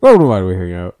Welcome to Why Do We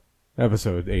Hang Out?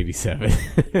 Episode 87.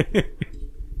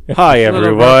 Hi,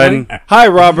 everyone. Hi,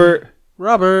 Robert.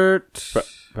 Robert.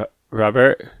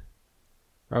 Robert.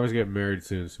 Robert's getting married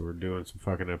soon, so we're doing some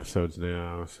fucking episodes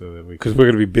now so that we Because we're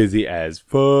going to be busy as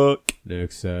fuck.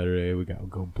 next Saturday we got to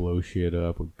go blow shit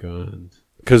up with guns.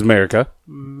 Because America.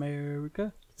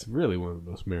 America. It's really one of the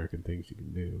most American things you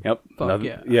can do. Yep. Fuck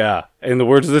yeah. Yeah. In the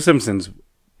words of The Simpsons,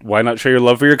 why not show your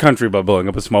love for your country by blowing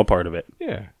up a small part of it?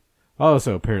 Yeah.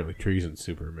 Also, apparently treason's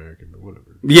super American, but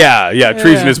whatever. Yeah.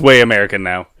 Treason is way American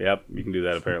now. Yep. You can do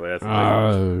that, apparently. That's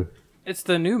the thing. It's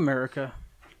the new America.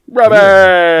 Robert!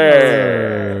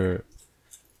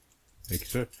 Thank you,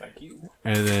 sir. Thank you.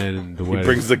 And then the He wedding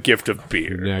brings the gift of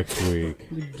beer. next week.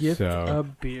 The gift So-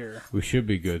 of beer. We should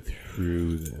be good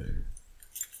through the...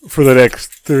 For the next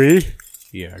 3.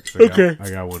 Yeah, 'cause Okay. I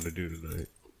got one to do tonight.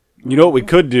 You know what we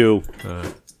could do?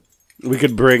 Uh, We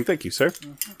could bring... Thank you, sir.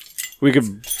 We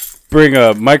could bring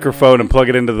a microphone and plug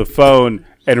it into the phone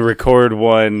and record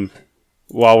one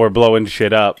while we're blowing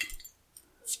shit up.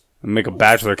 And make a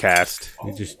bachelor cast.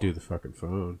 you just do the fucking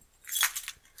phone.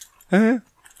 On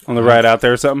the ride out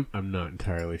there or something? I'm not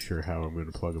entirely sure how I'm going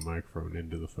to plug a microphone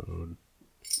into the phone.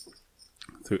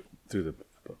 Through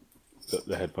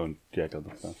the headphone jack on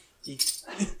the phone.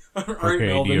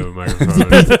 Okay, do you have a microphone? Want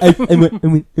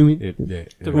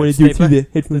to do it through the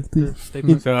headphones, please?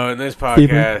 So in this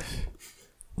podcast,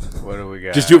 what do we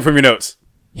got? Just do it from your notes.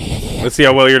 Let's see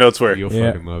how well your notes were. You'll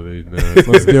Yeah. fucking love these notes.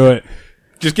 Let's do it.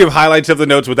 Just give highlights of the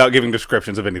notes without giving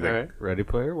descriptions of anything. All right, Ready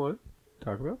Player One.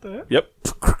 Talk about that. Yep.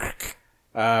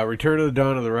 Return of the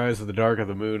Dawn of the Rise of the Dark of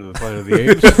the Moon and the Planet of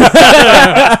the Apes.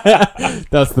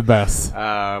 That's the best.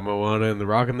 Moana and the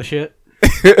Rockin' the Shit.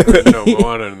 No,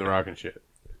 Moana and the Rockin' Shit.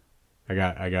 I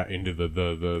got into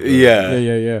the Yeah.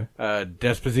 Yeah.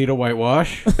 Desposito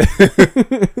whitewash.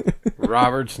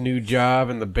 Robert's new job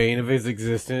and the bane of his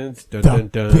existence. Dun, dun, The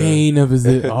dun. bane of his.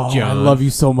 Oh, I John. love you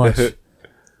so much.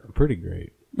 I'm pretty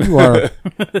great. You are.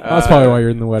 That's probably why you're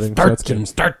in the wedding. So that's good.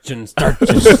 Starchin'.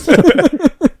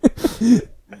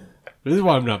 This is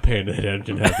why I'm not paying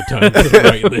attention half the time. 'Cause I'm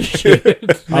writing this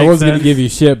shit. I was going to give you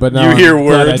shit, but now You I'm hear glad I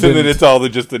words and then didn't. it's all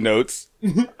just the notes.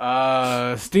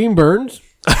 Steam burns.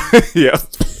 Yeah.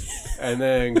 And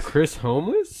then Chris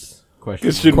homeless?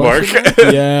 Question mark.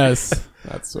 Yes.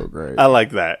 That's so great. I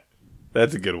like that.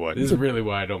 That's a good one. This is really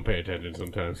why I don't pay attention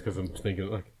sometimes, because I'm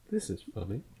thinking, like, this is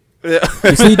funny. You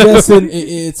see, Justin,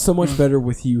 it's so much better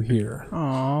with you here.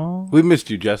 Aww. We missed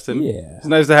you, Justin. Yeah. It's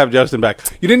nice to have Justin back.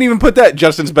 You didn't even put that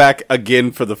Justin's back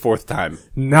again for the 4th time.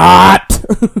 Not.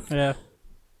 Yeah.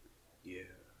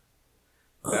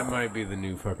 That might be the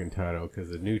new fucking title,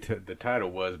 because the title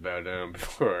was Bow Down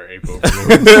before April.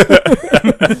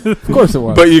 Of course it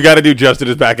was. But you got to do Justin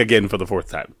is back again for the 4th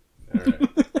time. Alright.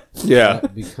 Yeah.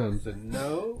 That becomes a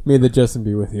no. May the Justin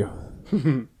be with you.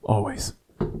 Always.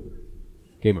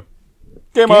 Game on.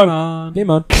 Game Come on. on. Game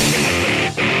on.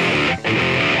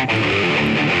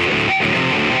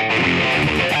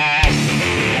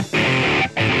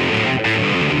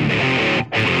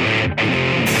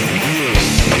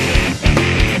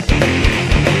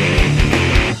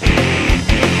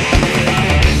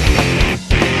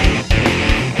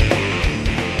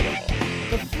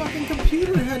 The fucking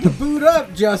computer had to boot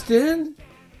up, Justin.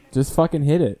 Just fucking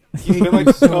hit it. He's been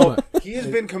like, So he has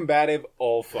been combative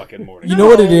all fucking morning. You know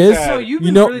what it is? So you've been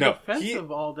You know- really No,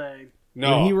 defensive all day.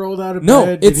 No. When he rolled out of No,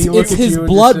 bed, did it's he look it's at his you and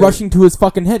blood just say, rushing to his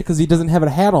fucking head because he doesn't have a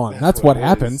hat on. That's what what it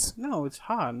happens. No, it's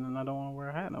hot, and I don't want to wear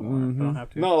a hat no more. I don't have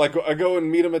to. No, like I go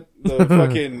and meet him at the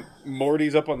fucking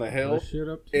Morty's up on the hill. "Push it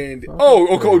up to And fucking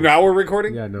okay, face." now we're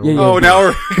recording? Yeah, no. Yeah, Oh, now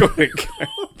we're recording.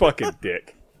 Fucking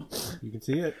dick. You can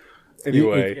see it.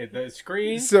 Anyway, The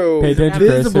screen. so Pay attention,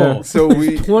 Chris. Visible. Yeah. so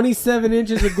we 27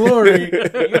 inches of glory.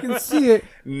 You can see it.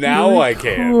 now I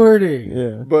can. Recording.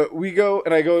 Yeah. But we go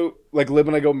and I go like Lib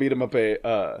and I go meet him up at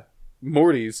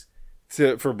Morty's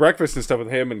for breakfast and stuff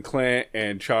with him and Clint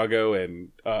and Chago and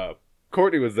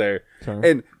Courtney was there.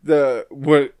 Sorry.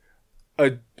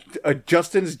 And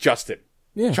Justin's Justin.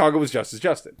 Yeah. Chago was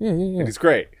Justin. Yeah. And he's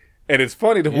great. And it's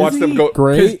funny to watch them go.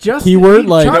 Great. Justin, Keyword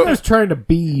like Chaga's trying to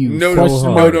be you. No, so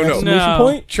no, hard. no. exclamation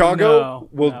point. Chago No,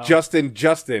 will no.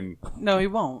 Justin, No, he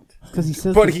won't. Because he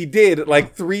says. but he did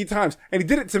like 3 times, and he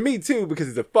did it to me too because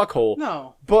he's a fuckhole.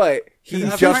 No. But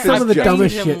he's I've Justin's some of the trained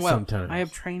dumbest him shit well. sometimes. I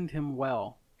have trained him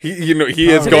well. He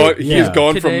has Today- gone. He has yeah.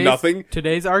 gone from nothing.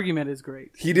 Today's argument is great.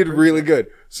 He did really good.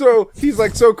 So he's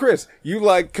like, so Chris, you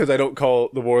like, because I don't call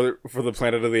the War for the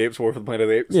Planet of the Apes War for the Planet of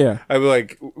the Apes. Yeah. I was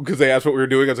like, because they asked what we were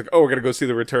doing. I was like, oh, we're gonna go see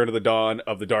the Return of the Dawn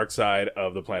of the Dark Side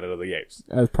of the Planet of the Apes.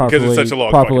 As properly, it's such a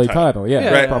long properly fucking title. title. Yeah.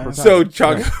 Yeah. Right. Proper So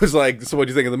title. Chago was like, so what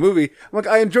do you think of the movie? I'm like,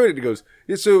 I enjoyed it. He goes,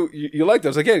 yeah, so you like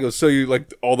those? Like, yeah. He goes, so you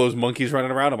like all those monkeys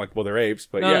running around? I'm like, well, they're apes,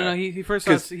 but No, yeah. no, he first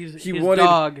thought his wanted,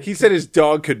 dog. He said his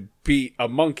dog could beat a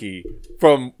monkey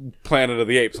from Planet of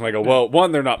the Apes. And I go, well,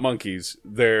 one, they're not monkeys;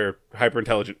 they're hyper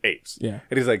intelligent apes. Yeah.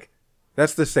 And he's like,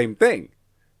 that's the same thing,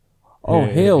 Oh,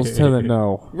 hails to the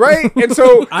no. right? And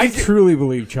so I truly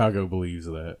believe Chago believes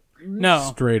that. No.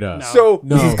 Straight up. No. So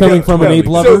This is coming from an ape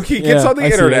So lover. he gets Yeah, on the I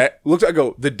see internet, looks. I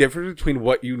go, the difference between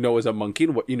what you know as a monkey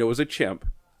and what you know as a chimp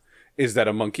is that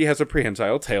a monkey has a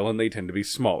prehensile tail and they tend to be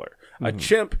smaller. A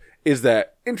chimp is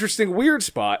that interesting weird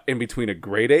spot in between a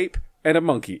great ape and a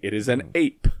monkey. It is an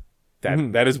ape.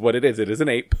 That is what it is. It is an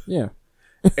ape, it. Yeah.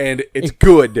 and it's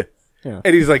good. Yeah.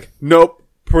 And he's like, nope,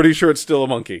 pretty sure it's still a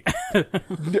monkey.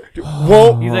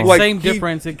 Won't He's like, same he-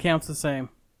 difference. It counts the same.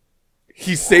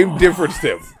 He's same difference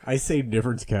to him. I say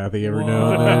difference, Kathy, every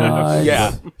now and then.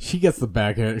 Yeah. She gets the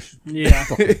backhand. Yeah.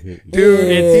 Dude, It's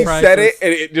he said it, priceless.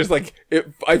 and it just like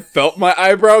I felt my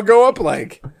eyebrow go up,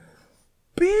 like,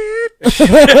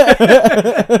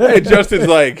 bitch. And Justin's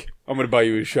like, "I'm gonna buy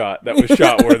you a shot. That was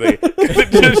shot worthy."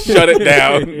 It just shut it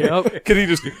down. Yep. Because he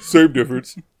just same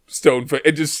difference, stone face.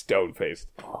 It just stone faced.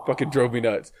 Fucking drove me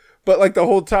nuts. But like the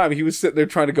whole time, he was sitting there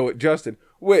trying to go at Justin.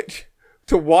 Which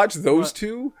to watch those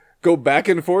two go back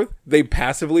and forth, they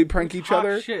passively prank each Hot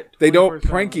other. shit, They don't 24/7.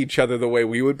 prank each other the way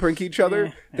we would prank each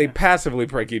other. They passively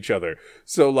prank each other.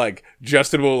 So like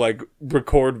Justin will like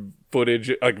record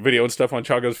footage, like video and stuff on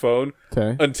Chago's phone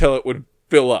Okay. until it would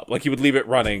fill up. Like he would leave it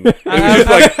running. And he would just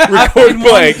like record In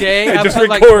blank one day, and I've just had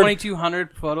like record.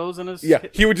 2,200 photos in his. Yeah,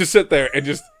 he would just sit there and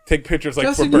just take pictures like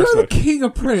Justin, for you're the personal. king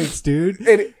of pranks, dude.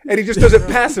 And he just does it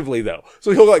passively though.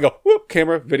 So he'll like go whoop,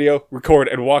 camera, video, record,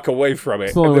 and walk away from it.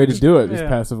 It's the only And then way to just- do it is Yeah.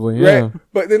 passively. Yeah. Right,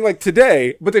 but then like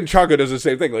today, but then Chago does the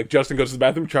same thing. Like Justin goes to the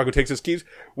bathroom, Chago takes his keys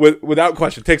without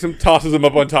question, takes them, tosses them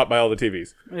up on top by all the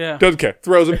TVs. Yeah. Doesn't care,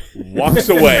 throws them, walks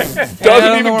away, And I doesn't don't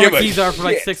know even where give my a keys are for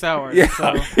like shit 6 hours. Yeah.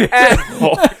 So. at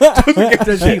all. Doesn't give a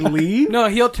Does he leave? No,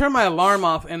 he'll turn my alarm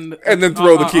off and then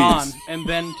throw the keys. on, and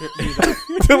then do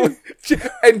that.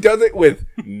 and does it with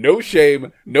no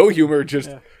shame, no humor,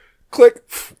 just click.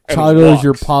 And Chago is walks.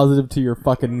 your positive to your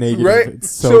fucking negative. right.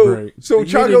 It's so great. So Yin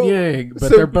Chago, and yang, but so-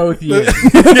 they're both yin.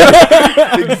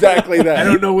 exactly that. I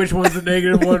don't know which one's the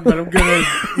negative one, but I'm gonna.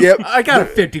 Yep. I got a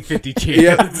 50-50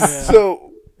 chance. Yep.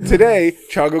 So today,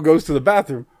 Chago goes to the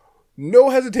bathroom. No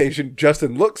hesitation.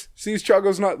 Justin looks, sees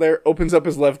Chago's not there, opens up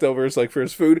his leftovers like for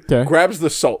his food, Okay. grabs the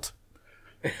salt,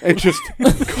 and just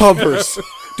covers.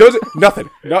 Nothing.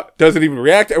 Doesn't even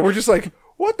react. And we're just like,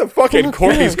 what the fuck? And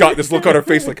Courtney's got this look on her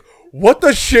face like, what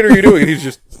the shit are you doing? And he's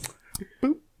just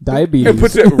Diabetes. and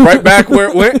puts it right back where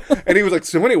it went. And he was like,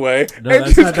 so anyway. No, and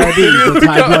that's not diabetes. continues It's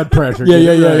to high go. blood pressure. Yeah,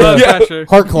 yeah, yeah, Blood Yeah. pressure.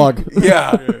 Heart clog.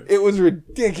 Yeah. It was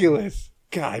ridiculous.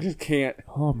 God, I just can't.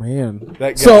 Oh man. That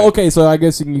guy. So okay, so I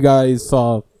guess you guys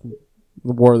saw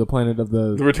the War of the Planet of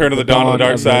the Return of the Dawn of the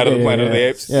Dark Side of the Planet of the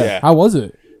Apes. Yeah. Yeah. How was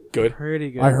it? Good.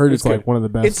 Pretty good. I heard it's good. like one of the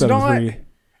best. It's 7-3. not.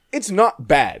 It's not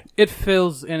bad. it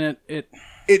fills in it.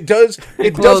 It does.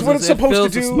 It does closes, what it's it supposed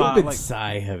fills to the do. spot. Been Like-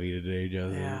 sigh heavy today,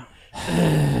 Justin. Yeah.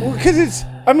 Because it's.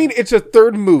 I mean, it's a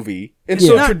third movie, and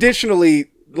so Yeah.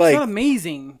 traditionally, It's like, not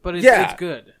amazing, but it's, Yeah. it's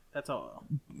good. That's all.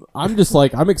 I'm just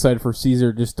like I'm excited for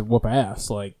Caesar just to whoop ass.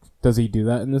 Like, does he do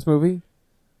that in this movie?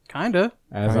 Kinda.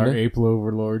 As our Kinda. ape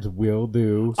overlords will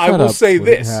do. I Shut will up. say When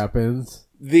it this: happens.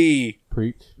 the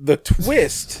Preach.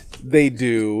 twist they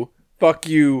do. Fuck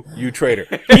you, you traitor.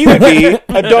 He would be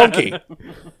a donkey.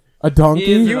 A donkey?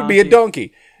 He is He would be a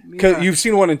donkey. Because Yeah. you've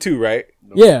seen 1 and 2, right?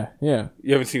 Yeah, yeah.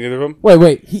 You haven't seen either of them.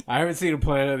 Wait. He I haven't seen a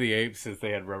Planet of the Apes since they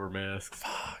had rubber masks.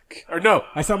 Fuck. Or no,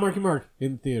 I saw Marky Mark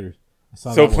in theaters. I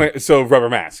saw So, that one. so rubber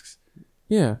masks.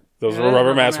 yeah. Those Yeah, were rubber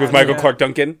rubber masks with masks, Michael yeah. Clark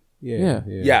Duncan. Yeah.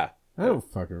 Yeah. I don't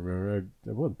fucking remember.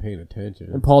 I wasn't paying attention.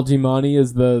 And Paul Giamatti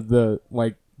is the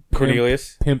like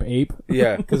Cornelius. pimp ape.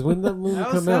 Yeah. Because when that movie That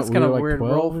was- come that's out, kinda we were like weird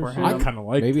 12 role or for shit. him. I kind of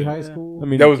like Maybe it. high school. I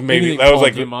mean, That was maybe Anything that was Paul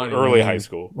like Giamatti, early man. high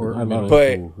school. Or I love middle it.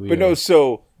 But school, but yeah. no,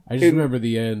 so I just in- remember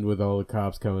the end with all the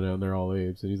cops coming out and they're all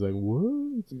apes, and he's like,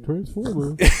 "What? It's a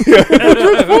transformer."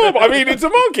 I mean, it's a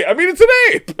monkey. I mean, it's an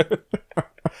ape.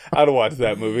 I'd watch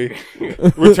that movie.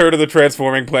 Return of the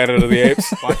Transforming Planet of the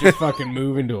Apes. Watch it fucking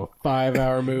move into a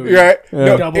 5-hour movie. Right?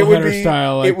 No, Double it would header be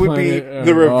style, like it would be Planet-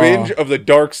 the revenge of the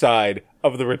dark side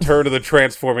of the Return of the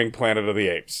Transforming Planet of the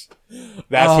Apes.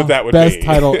 That's what that would best be.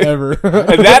 title ever.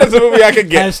 And that is a movie I could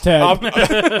get. Hashtag.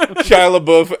 Shia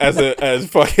LaBeouf as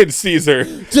fucking Caesar.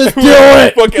 Just do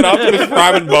it. Fucking Optimus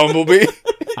Prime and Bumblebee.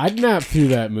 I'd nap through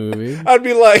that movie. I'd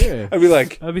be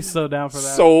like, I'd be so down for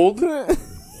that. sold.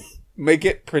 Make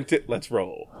it, print it, let's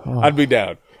roll. I'd be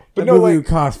down. But That no, movie like, would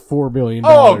cost $4 billion.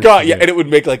 oh god, yeah, and it would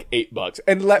make like $8,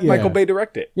 and let Yeah. Michael Bay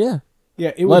direct it. Yeah.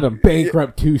 Yeah, it Let would 'em.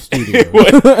 bankrupt 2 studios.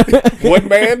 One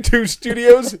man, 2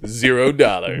 studios,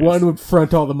 $0. One would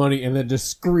front all the money and then just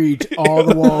screech all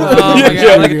the walls. Oh my Yeah.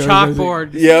 god, like a Studios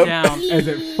chalkboard Yep. down. As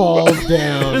it falls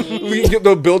down.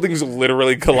 The buildings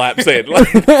literally collapse in. Like,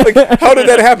 how did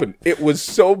that happen? It was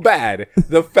so bad,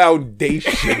 the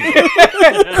foundation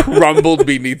crumbled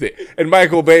beneath it. And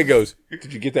Michael Bay goes,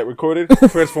 "Did you get that recorded?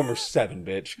 Transformers 7,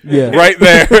 bitch." Yeah. Right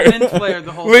there. Lens flared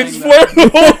the whole Lens thing. flare the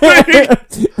whole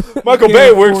thing. Michael Bay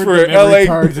Can't works afford for the memory LA.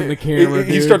 cards in the camera,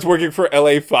 He dude. starts working for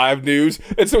LA5 News,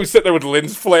 and so he's sitting there with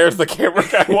lens flares. The camera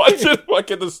guy watching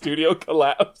fucking the studio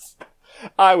collapse.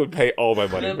 I would pay all my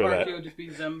money And then for part that. 2 would just be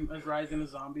them as rising as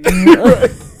zombies.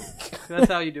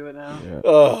 That's how you do it now.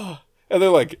 Ugh. And they're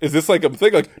like, "Is this like a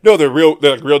thing?" Like, no, they're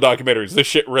like real documentaries. This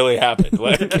shit really happened.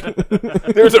 Like,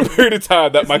 there was a period of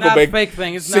time that It's Michael not Bay a fake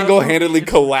thing. It's not a- single-handedly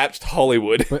collapsed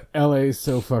Hollywood. But LA is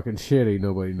so fucking shitty,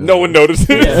 nobody knows. No one noticed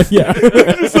it. Yeah.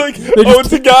 They're just like, oh,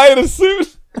 it's a guy in a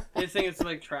suit. They think it's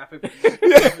like traffic.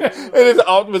 And his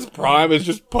Optimus Prime is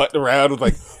just putting around with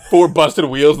like 4 busted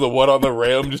wheels and the one on the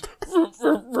rim. Just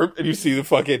and you see the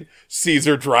fucking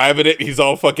Caesar driving it. He's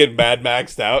all fucking Mad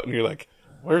Maxed out. And you're like,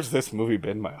 where's this movie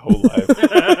been my whole life?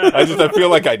 I feel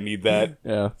like I need that.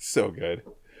 Yeah. So good.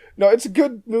 No, it's a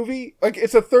good movie. Like,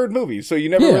 it's a third movie, so you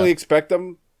never Yeah. really expect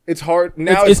them. It's hard.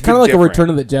 Now It's kind of like different. a Return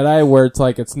of the Jedi, where it's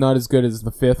like it's not as good as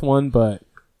the 5th one, but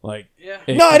like Yeah.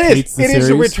 No, it completes is. the It is a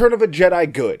series. Return of a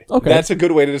Jedi good. Okay. That's a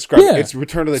good way to describe Yeah. it. It's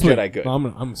Return of the Sweet. Jedi good.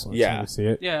 I'm so Yeah. excited to see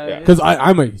it. Yeah. Yeah. Because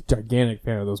I'm a gigantic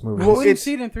fan of those movies. I Well, wouldn't it's-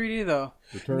 see it in 3D though.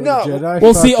 Return No. of the Jedi?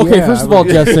 Well, Fuck see, okay, yeah, first of I all,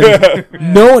 would- Yeah.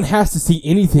 Justin, no one has to see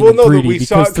anything Well, in no, 3D we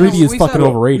saw- because 3D is we fucking saw-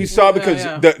 overrated. We saw because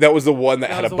Yeah. that was the one that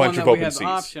That had was a the one bunch of that we open had the seats.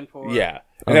 option for. Yeah.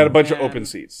 And had a bunch of Yeah. open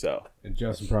seats, so. And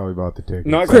Justin probably bought the ticket.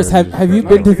 No, I So got Chris, it. have you No,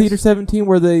 been to it's- Theater 17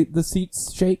 where the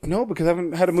seats shake? No, because I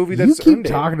haven't had a movie You that's keep earned it.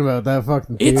 talking about that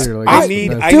fucking It's- theater. Like I it's the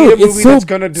need best. a Dude, movie it's so- that's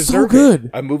gonna so deserve good.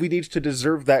 it. A movie needs to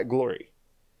deserve that glory.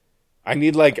 I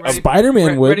need like a Ready-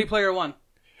 Spider-Man would. Ready Player One.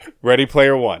 Ready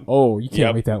Player One. Oh, you can't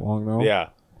Yep. wait that long though. Yeah.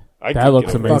 I That could looks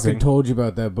get over it. amazing. Fucking told you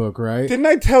about that book, right? Didn't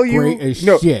I tell you? Great as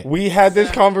no, shit. we had this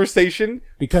conversation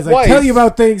Because twice. I tell you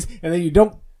about things and then you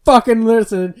don't fucking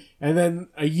listen, and then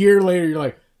a year later you're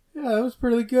like, "Yeah, that was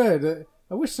pretty good.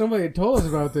 I wish somebody had told us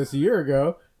about this a year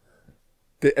ago."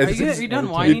 Are you done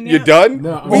whining You yet? done?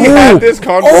 No, we oh, had this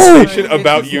conversation oh,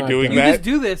 about it's you not doing done. You that. just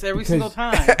do this every single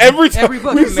time. Every time Every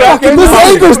book. we you saw make. it. This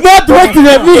anger's not directed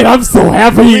at me, and I'm so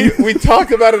happy. we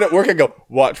talked about it at work. I go,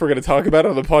 watch, we're going to talk about it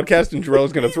on the podcast, and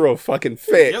Jarrell's going to throw a fucking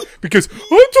fit because I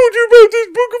told you about this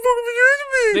book a fucking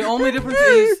years The ago. only difference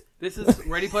is this is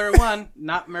Ready Player One,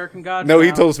 not American Gods. No, he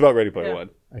now. told us about Ready Player Yeah. One.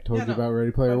 I told Yeah, you no. about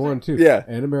Ready Player One too. Yeah.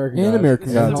 and American And Gods. American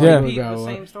This Gods, is yeah. repeat the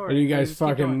same story. And you guys Just keep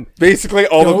fucking going. Basically,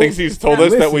 all the Don't- things he's told Yeah,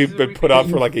 us that listen, we've been put on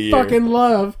for like a year. fucking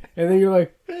love, and then you're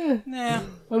like, Nah.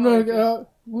 I'm not.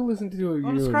 We'll listen to it.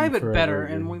 I'll describe it better,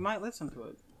 and we might listen to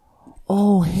it.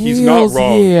 Oh, He's not hells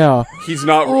wrong. yeah. He's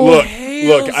not. Oh, look,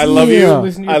 hells I love yeah. you.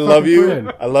 Listen to your I love fucking you.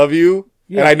 friend. I love you.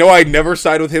 Yeah. And I know I never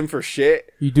side with him for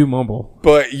shit, You do mumble.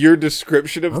 but your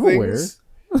description of I'm things,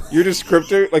 your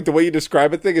descriptor, like the way you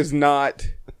describe a thing, is not.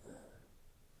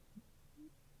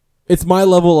 It's my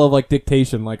level of like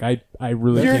dictation. Like I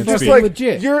really You're can't just speak. like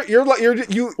legit. You're like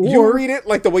you Or- read it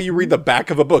like the way you read the back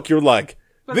of a book. You're like,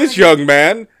 this young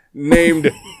man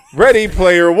named Ready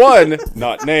Player One,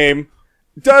 not name,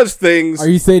 does things. Are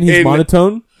you saying he's in-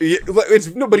 monotone? Yeah, it's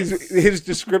no, but his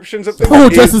descriptions of things. Oh,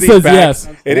 is Justin the says back- yes.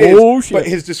 It is. Oh, shit. But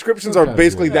his descriptions are Sometimes,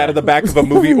 basically yeah. that of the back of a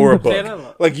movie or a Say it book. out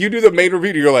loud. Like you do the main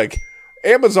review, you're like,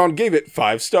 Amazon gave it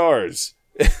 5 stars.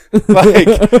 Like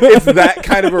it's that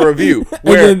kind of a review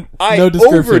where then I no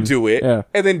description. overdo it, Yeah.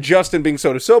 and then Justin being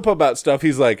so soap about stuff,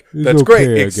 he's like, It's "That's okay, I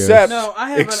great," guess. except No,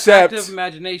 I have except an active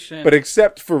imagination. but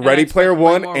except for I Ready expect Player way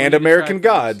One more when and you American describe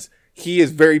Gods, he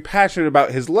is very passionate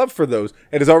about his love for those,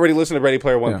 and has already listened to Ready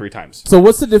Player One Yeah. 3 times. So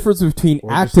what's the difference between Or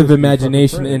just active listen to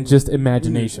imagination fucking and friends. just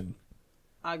imagination?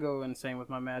 I go insane with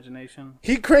my imagination.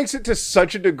 He cranks it to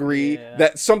such a degree Yeah.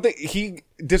 that something he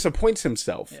disappoints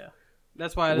himself Yeah,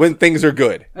 that's why. when things are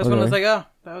good. That's when I was Okay. like, oh,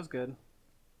 that was good.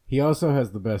 He also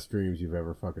has the best dreams you've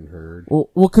ever fucking heard. Well,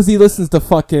 because he listens to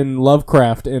fucking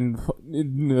Lovecraft and.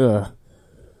 The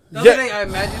Yeah. other day, I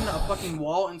imagined a fucking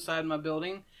wall inside my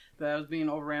building that was being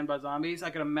overran by zombies.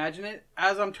 I could imagine it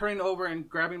as I'm turning over and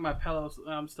grabbing my pillows.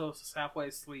 I'm still halfway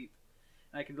asleep.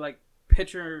 And I could like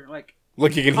picture like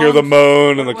Like you can hear the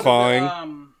moan and the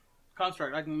clawing.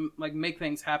 construct. I can like make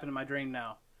things happen in my dream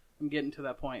now. I'm getting to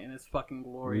that point, and it's fucking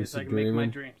glorious. Lucid I can make my dreaming?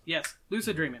 dreams. Yes,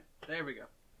 lucid dreaming. There we go.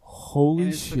 Holy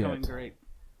And it's becoming shit. great.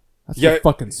 That's Yeah. your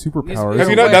fucking superpower. Have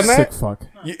you not done that? Sick fuck.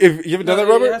 If you haven't done that,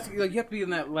 Robert? You have to be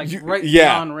in that like You- right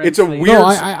yeah, non-REM it's a sleep. weird- No,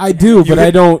 I do, but can-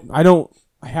 I don't.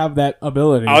 have that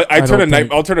ability. I'll turn don't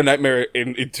think. a nightmare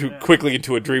quickly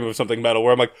into a dream of something metal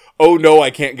where I'm like, oh no,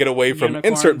 I can't get away from Unicorns.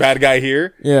 insert bad guy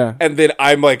here. Yeah. And then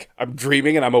I'm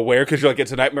dreaming and I'm aware because you're like,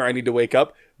 it's a nightmare. I need to wake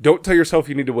up. Don't tell yourself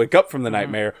you need to wake up from the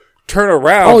nightmare. Turn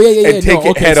around Oh, yeah. and take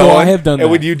it head so on. I have done that.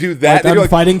 And when you do that, Like, then I'm you're like,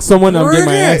 fighting someone, I'm getting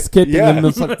my "Bring ass it!" kicked, Yeah. and then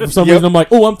it's like, for some Yep. reason I'm like,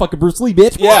 oh, I'm fucking Bruce Lee,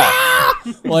 bitch. yeah,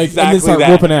 Like, exactly and then start that.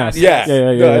 whooping ass. Yeah, Yeah.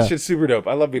 No, Yeah. that shit's super dope.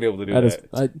 I love being able to do That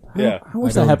that. is, Yeah. I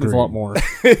wish I that don't happens a lot agree. more.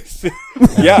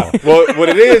 Yeah. Well, what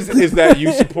it is that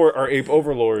you support our ape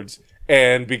overlords,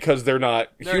 and because they're not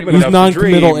human He's enough to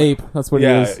dream, non-committal ape. That's what he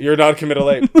Yeah, is. you're a non-committal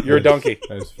ape. You're a donkey.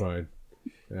 That's fine.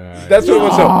 That's what it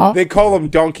was. So they call them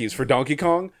donkeys for Donkey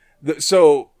Kong.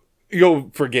 So you'll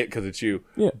forget because it's you.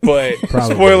 Yeah. But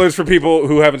Probably. spoilers for people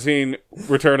who haven't seen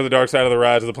Return of the Dark Side of the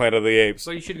Rise of the Planet of the Apes.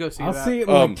 So you should go see I'll that. see it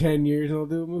in like 10 years and I'll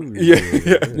do a movie.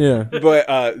 Yeah. Yeah.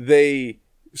 But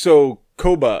so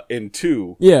Koba in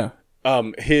 2, Yeah.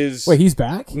 his Wait, he's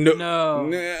back? No. Nah,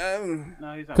 No, he's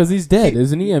not. Because he's dead,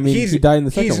 isn't he? I mean, he died in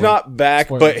the second he's one. not back,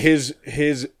 Spoilers. but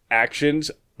his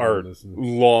actions are Listen.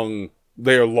 long.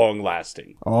 They are long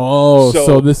lasting. Oh, So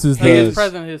so this is He is the...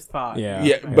 present his thought. Yeah.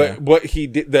 Yeah, but what he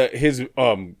did, his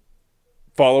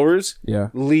followers Yeah.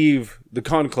 leave the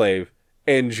conclave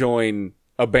and join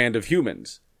a band of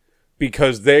humans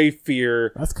because they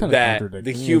fear That's kinda that the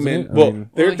contradicting, human. isn't it? I Well, mean-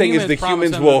 their Well, the thing is humans the promise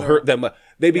humans them will that hurt them.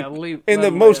 They be Yeah, leave- in let the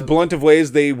them most live. blunt of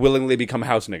ways. They willingly become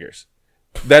house niggers.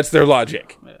 That's their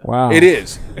logic. Wow. It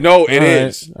is. No, it All right.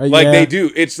 is. Like yeah. they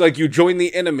do. It's like you join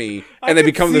the enemy and they can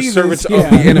become the see servants this,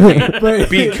 of yeah. the enemy But-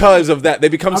 because of that. They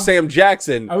become Sam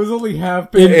Jackson. I was only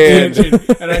half paying And-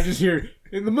 attention, and I just hear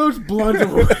in the most blunt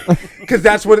of ways. Because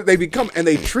that's what they become, and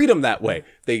they treat them that way.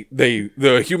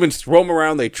 The humans roam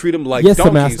around. They treat them like Yes,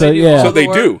 donkeys. Master, yeah. So they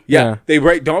All the do. work? Yeah. Yeah. They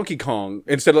write Donkey Kong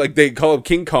instead of they call him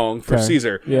King Kong for Okay.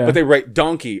 Caesar. Yeah. But they write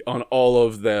Donkey on all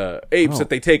of the apes that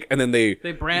they take, and then they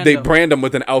brand brand them. them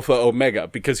with an Alpha Omega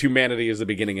because humanity is the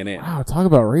beginning and end. Wow, talk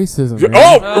about racism, man.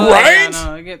 Oh, Oh, right. Yeah,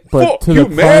 no, I get, But Fuck, to the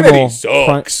humanity primal-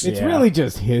 sucks. It's Yeah. really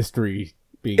just history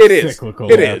being It is.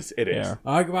 cyclical. It is. It is. Yeah.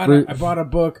 I bought a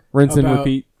book Rinse and about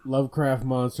repeat. Lovecraft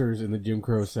monsters in the Jim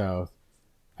Crow South.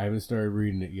 I haven't started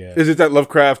reading it yet. Is it that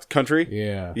Lovecraft country?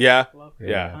 Yeah. Yeah.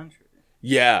 Yeah. country.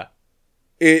 Yeah.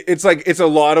 It's like it's a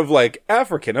lot of like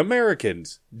African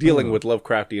Americans dealing with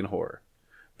Lovecraftian horror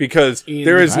because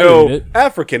there is I no read it.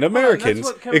 African Well, Americans that's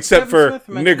what Kevin except for Smith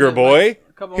mentioned Nigger it, Boy, like,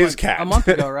 a couple, his like, cat. a month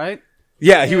ago, right?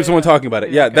 Yeah, he was the one talking about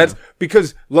it. Yeah, okay. that's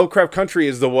because Lovecraft Country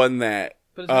is the one that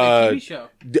But it's like a TV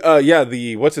show. yeah,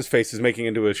 the what's his face is making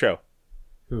into a show.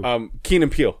 Who? Keen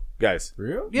and Peele guys.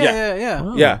 Real? Yeah.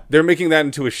 Oh. Yeah, they're making that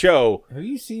into a show. Have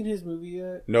you seen his movie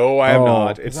yet? No, I have Oh.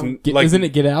 not. It's like Isn't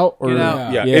it Get Out? Or Get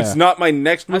Out. Yeah, Yeah. it's not my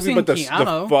next movie, seen but the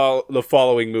Keanu. the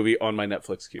following movie on my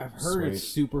Netflix queue. I've heard it's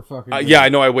super fucking Yeah, I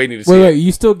know. I waited to see Wait, it. wait.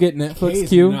 You still get Netflix Kay's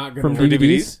queue not gonna from work.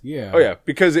 DVDs? Yeah. Oh yeah,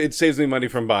 because it saves me money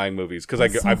from buying movies because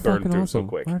That's I so burn fucking through awesome. so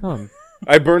quick. Right on.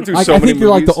 I burn through I so many think you're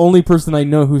movies. like the only person I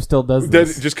know who still does that,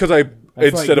 this. just because I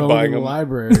That's instead like of going buying to the them.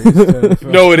 library. instead of,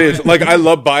 No, it is like I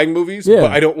love buying movies, Yeah.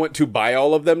 but I don't want to buy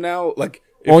all of them now. Like,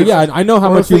 if Well, it's- yeah, I know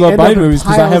how Or much if you they love end buying up in movies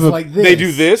because I have piles a. like this. they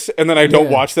do this, and then I don't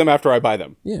Yeah. watch them after I buy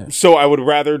them. Yeah. So I would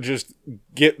rather just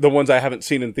get the ones I haven't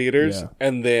seen in theaters, Yeah.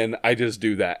 and then I just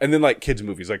do that. And then like kids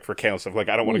movies, like for count stuff. Like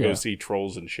I don't want to Yeah. go see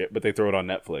Trolls and shit, but they throw it on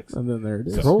Netflix. And then there it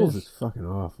is. Trolls is fucking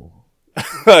awful.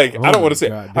 Like Oh I don't my want to see it.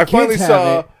 God. The I finally kids saw.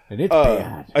 have it, and it's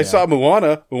bad. I saw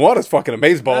Moana. Moana's fucking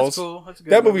amazeballs. That's cool. That's a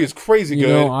good That movie is crazy You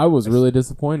good. know, I was really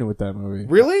disappointed with that movie.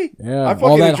 Really? Yeah, I all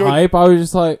fucking that enjoyed. hype, I was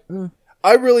just like,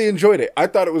 I really enjoyed it. I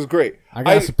thought it was great. I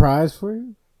got a surprise for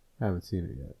you. I haven't seen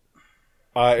it yet.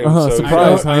 I am Uh-huh, so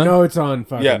surprise. I huh? know it's on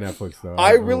fucking Yeah. Netflix though.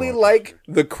 I haven't really watched like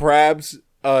the Crabs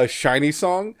Shiny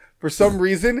song. For some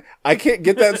reason, I can't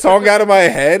get that song out of my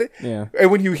head. yeah.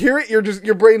 And when you hear it,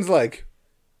 your brain's like,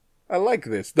 I like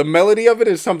this. The melody of it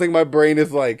is something my brain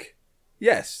is like,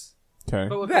 yes. Okay.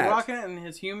 But with That. the Rocket and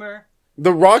his humor,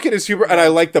 The rocket is super, and I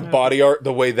like the body art,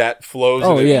 the way that flows.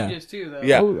 Oh, and it- yeah. changes too, though.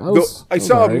 Yeah. I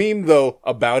saw a meme though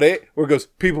about it where it goes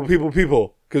people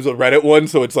because the Reddit one,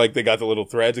 so it's like they got the little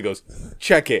threads. It goes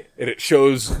check it, and it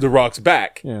shows the Rock's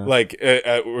back, Yeah. like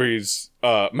where he's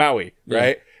Maui,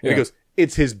 right? And Yeah. it goes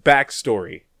it's his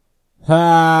backstory,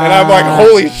 Ah. and I'm like,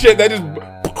 holy shit, that just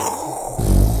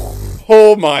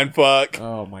whole mind fuck.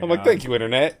 Oh my I'm like, God. thank you,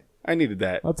 internet. I needed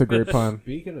that. That's a great pun.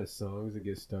 Speaking of songs that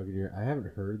get stuck in your, I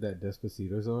haven't heard that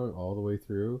Despacito song all the way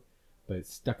through, but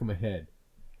it's stuck in my head.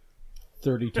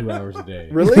 32 hours a day,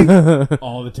 Really?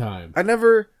 all the time.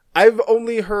 I've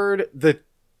only heard the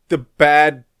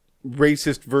bad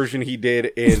racist version he did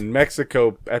in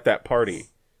Mexico at that party.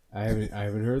 I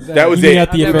haven't heard that. That was You mean it.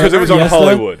 at the event? Because it was on Fiesta?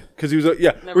 Hollywood. Because he was, where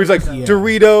he's like, heard that.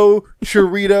 Dorito,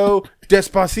 Churrito,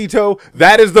 Despacito.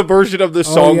 That is the version of the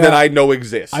song yeah. that I know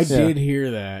exists. I did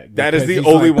hear that. That is because the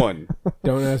he's only like, one.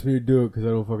 Don't ask me to do it because I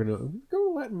don't fucking know. Go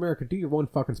to Latin America, do your one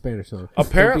fucking Spanish song.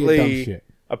 Don't be a dumb shit.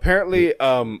 Apparently,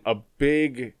 a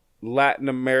big Latin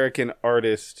American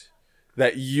artist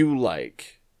that you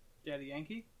like. Daddy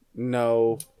Yankee,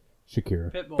 No.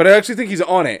 Shakira. Pitbull, But I actually think he's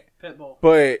on it. Pitbull.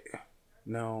 But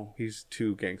no, he's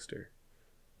too gangster.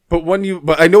 But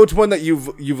I know it's one that you've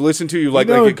listened to. You like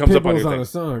it comes up on Pitbull's your on a thing.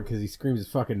 song because he screams his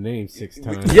fucking name 6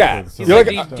 times. Yeah. before the He's You're song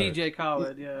like like, starts. DJ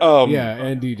Khaled. Yeah. Yeah,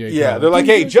 and DJ. Yeah, Khaled. they're like,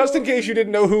 hey, just in case you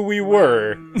didn't know who we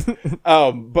were.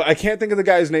 But I can't think of the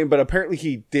guy's name, but apparently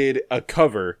he did a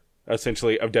cover,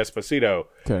 essentially, of Despacito.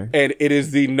 Okay. And it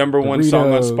is the number one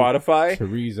song on Dorito, Spotify.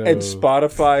 Chorizo. And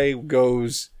Spotify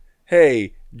goes,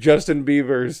 hey, Justin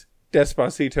Bieber's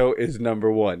Despacito is number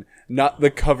one. Not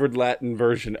the covered Latin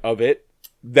version of it.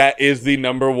 That is the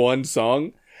number one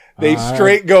song. They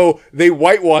they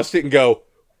whitewashed it and go,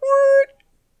 what?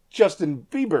 Justin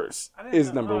Bieber's I didn't is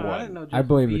know- number oh, I one. didn't know I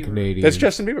blame the Justin Bieber. Canadian. That's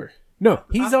Justin Bieber. No,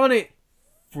 he's on it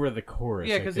for the chorus.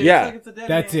 Yeah, I because think. Yeah. like it's a dead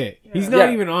That's man. it. Yeah. He's not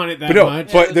Yeah. even on it that But no,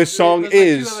 much. but the there's- song there's like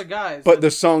is, two other guys. but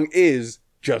the song is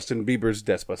Justin Bieber's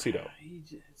Despacito.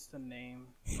 It's the name.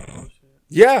 Bullshit.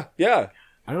 Yeah, yeah,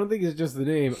 I don't think it's just the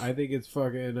name. I think it's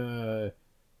fucking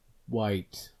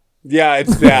white. yeah.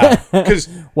 It's that because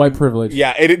White privilege.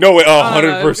 yeah, it I don't know,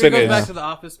 100% It goes back is. to the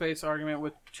Office Space argument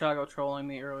with Chago trolling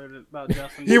me earlier about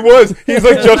Justin. He Bieber. was. He's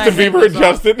like And Justin I hate Bieber and this song.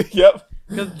 Justin. Yep.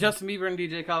 Because Justin Bieber and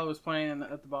DJ Khaled was playing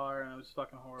at the bar, and it was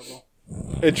fucking horrible.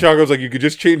 And Chago's like, you could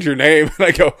just change your name. And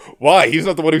I go, why? He's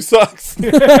not the one who sucks.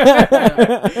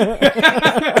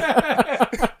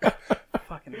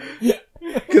 Fucking.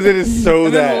 Because it is so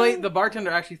And that. then the bartender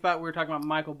actually thought we were talking about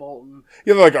Michael Bolton.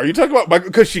 Yeah, they're like, are you talking about Michael?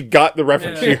 Because she got the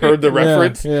reference. Yeah. She heard the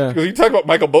reference. yeah. Because you talk about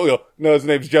Michael Bolton. No, his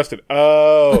name's Justin.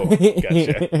 Oh,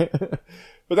 gotcha.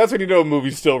 But that's when you know a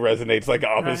movie still resonates like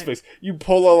Office Right. Space. You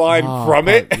pull a line Oh, from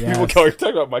it, yes. people go, you're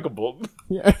talking about Michael Bolton.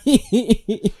 Yeah.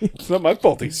 It's not my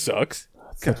fault he sucks.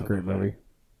 Such a great movie.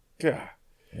 God.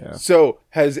 Yeah. So,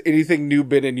 has anything new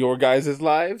been in your guys'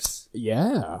 lives?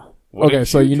 Yeah. What Okay, did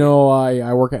so you you do? know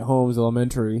I work at Holmes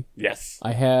Elementary. Yes.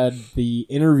 I had the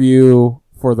interview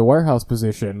for the warehouse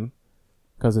position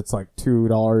because it's like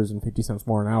 $2.50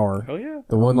 more an hour. Oh, yeah.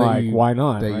 The one that Like, you, why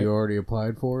not? that right? you already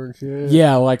applied for and shit.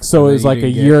 Yeah, like so it that was you like a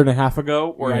didn't year get. and a half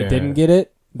ago where I Yeah. didn't get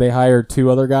it. They hired 2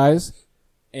 other guys,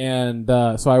 and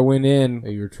so I went in.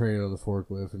 And you were training on the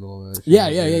forklift and all that. Shit.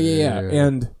 Yeah,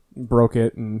 and broke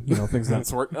it, and things of that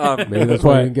sort. Maybe that's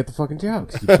why you didn't get the fucking job.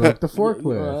 'Cause you broke the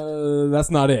forklift.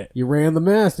 That's not it. You ran the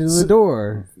mast into the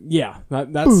door. Yeah,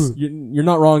 that's you're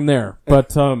not wrong there. But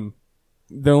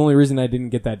the only reason I didn't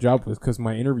get that job was because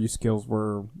my interview skills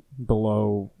were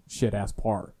below shit ass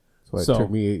par. That's why it So-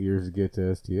 took me 8 years to get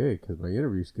to STA because my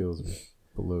interview skills are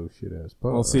below shit ass.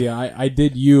 Well, see, I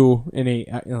did you in 8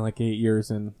 years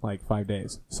in like 5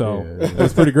 days, so Yeah. it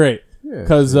was pretty great Yeah,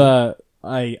 because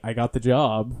I got the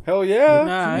job, Hell yeah.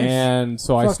 Nice. and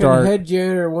so I fucking start. head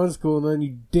janitor at one school and then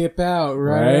you dip out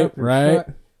Right, after right.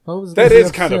 Holmes That gets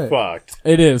is kind of upset. fucked.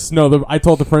 It is no. I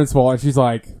told the principal, and she's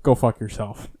like, "Go fuck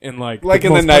yourself," in like Like in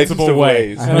the most nicest principal of way.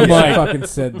 ways. I And hope I'm you like, fucking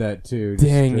said that too. just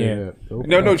Dang straight it. up. Go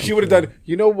No, fuck she would have yourself. done,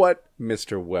 you know what,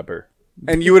 Mr. Weber?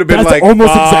 And you would have been That's like, almost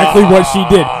exactly what she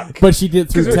did, "Fuck." but she did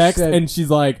through 'Cause it text, said, and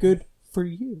she's like, Good for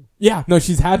you. "Yeah, no,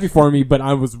 she's happy for me, but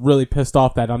I was really pissed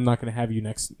off that I'm not going to have you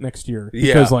next year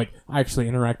Yeah. because like I actually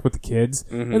interact with the kids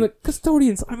Mm-hmm. and the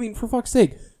custodians. I mean, for fuck's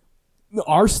sake,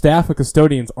 our staff of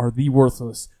custodians are the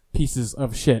worthless pieces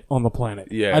of shit on the planet.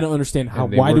 Yeah. I don't understand how.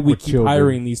 And they Why do work we with keep children.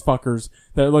 hiring these fuckers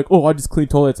that are like, oh, I just clean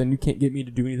toilets and you can't get me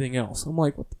to do anything else? I'm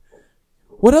like,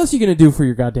 what else are you gonna do for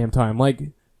your goddamn time? Like,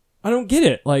 I don't get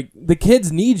it. Like, the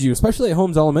kids need you, especially at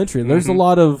Holmes Elementary. There's Mm-hmm. a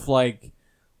lot of like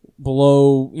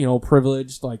below,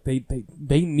 privileged. Like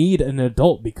they need an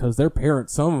adult because their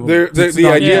parents, some of them, The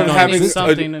idea of Yeah, having need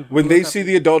something to when they look see up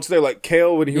the adults there, like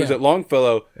Kale when he was Yeah. at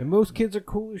Longfellow, And most kids are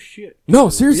cool as shit. no,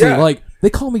 seriously, Yeah. like they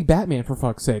call me Batman for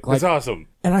fuck's sake. Like, that's awesome.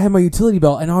 and I have my utility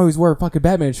belt, and I always wear a fucking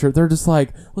Batman shirt. They're just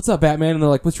like, "What's up, Batman?" And they're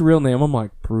like, "What's your real name?" I'm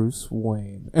like, "Bruce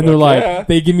Wayne." And they're like, yeah.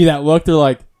 they give me that look. They're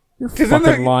like, "You're Because then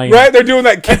fucking they're, lying." right? They're doing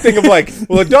that kid thing of like,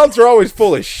 well, adults are always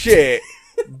full of shit,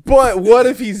 but what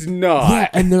if he's not? Yeah,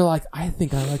 and they're like, "I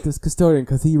think I like this custodian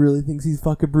because he really thinks he's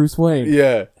fucking Bruce Wayne."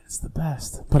 Yeah. It's the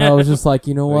best. But I was just like,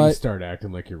 you know When you what? start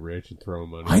acting like you're rich and throw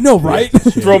money. I know, right?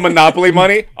 Throw Monopoly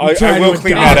money. I try will to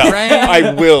clean adopt, that up. right?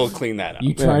 I will clean that up.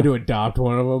 You try to adopt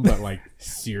one of them, but like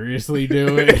seriously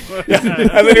do it.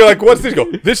 And then you're like, what's this?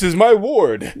 You go, this is my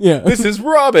ward. Yeah. This is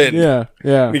Robin. Yeah,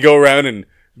 yeah. And you go around and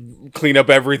clean up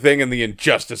everything and the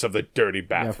injustice of the dirty Yeah,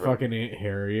 bathroom. fucking Aunt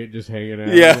Harriet just hanging out.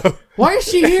 Yeah. Why is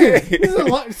she here? This is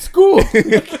a school.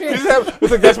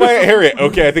 It's like, that's my Aunt Harriet.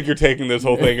 Okay, I think you're taking this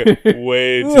whole thing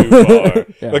way too far.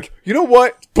 Yeah. Like, you know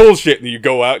what? Bullshit. And you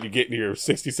go out and you get into your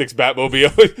 66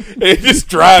 Batmobile and you just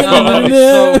drive off.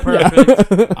 So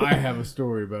perfect. I have a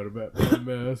story about a Batman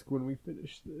mask when we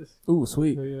finish this. Ooh,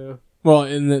 sweet. So, yeah. Well,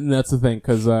 and that's the thing,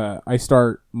 because I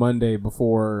start Monday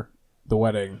before the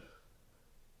wedding,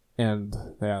 and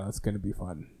yeah, that's gonna be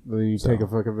fun. Then you take a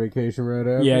fucking vacation right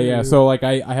after. Yeah. So like,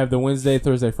 I have the Wednesday,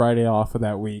 Thursday, Friday off of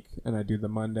that week, and I do the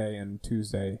Monday and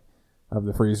Tuesday of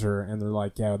the freezer, and they're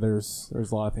like, yeah, there's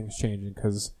a lot of things changing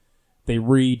because they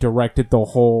redirected the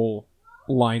whole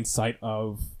line sight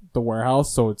of the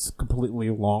warehouse, so it's completely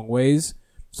long ways.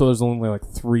 So there's only like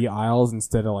 3 aisles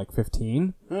instead of like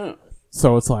 15. Huh.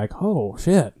 So it's like, oh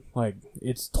shit, like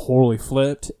it's totally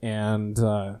flipped, and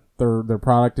their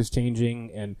product is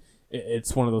changing, and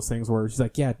it's one of those things where she's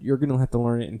like, yeah, you're gonna have to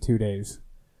learn it in 2 days,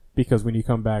 because when you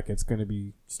come back, it's gonna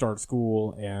be start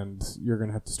school, and you're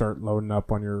gonna have to start loading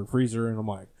up on your freezer, and I'm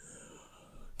like,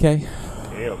 okay.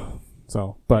 Damn.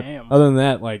 So, but Damn. other than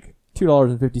that, like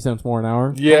 $2.50 more an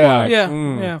hour. Yeah. I'm like, Yeah,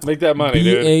 mm, yeah. Make that money,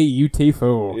 dude.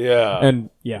 beautiful. Yeah. And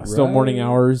yeah, still Right. morning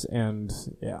hours, and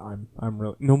yeah, I'm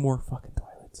really no more fucking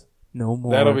toilets. No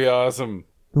more. That'll be awesome.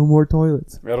 no more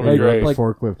toilets. That'll Like- be great. like-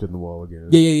 Forklift in the wall again.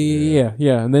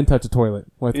 Yeah, and then touch a toilet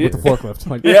with the forklift.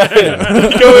 Like, Yeah.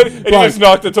 You go in and you Like- just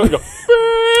knock the toilet. Go,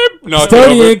 beep, knock it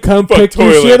Studying, over. come Fuck pick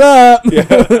your toilet. shit up. Yeah.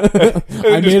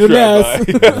 And I then made just a drive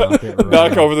mess. by. Knock it right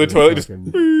Knock over the into toilet. Just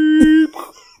fucking- beep.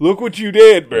 Look what you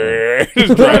did, man.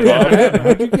 Just drive off.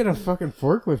 How'd you get a fucking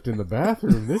forklift in the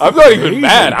bathroom? This I'm is not even amazing.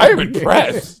 mad. I am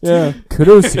impressed. Yeah,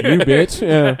 kudos to you,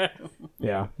 bitch.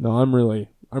 Yeah. No, I'm really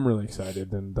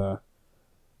excited, and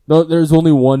no, there's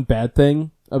only one bad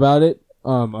thing about it,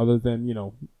 other than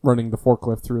running the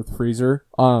forklift through the freezer.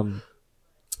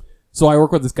 So I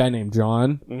work with this guy named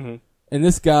John, and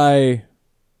this guy,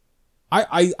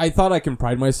 I thought I can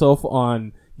pride myself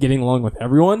on getting along with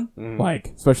everyone, like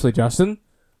especially Justin,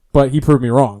 but he proved me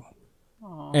wrong.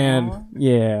 And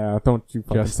yeah, don't you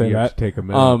fucking Just say you have that. to take a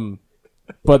minute.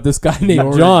 But this guy named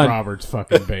Norman John, Roberts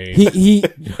fucking Bane. he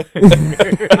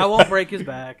I won't break his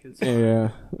back. It's- yeah.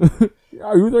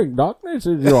 Are you think darkness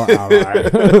is your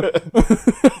ally?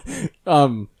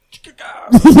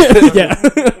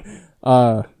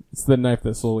 yeah. It's the knife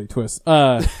that slowly twists.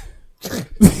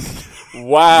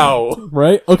 Wow.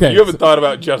 Right? Okay. You haven't thought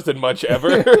about Justin much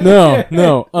ever.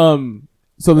 No.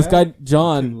 So this guy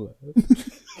John,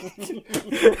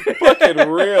 Fucking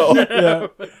real.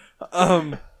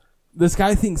 this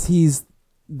guy thinks he's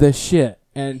the shit,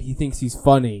 and he thinks he's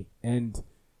funny, and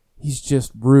he's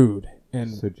just rude.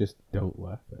 And So just don't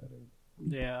laugh at him.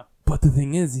 Yeah. but the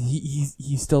thing is,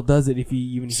 he still does it if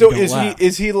he So don't is laugh.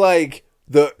 he like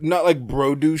the not like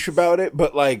bro douche about it,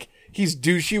 but like he's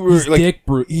douchey where He's like dick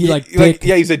bru- he like like dick-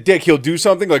 yeah, he's a dick. He'll do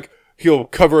something like he'll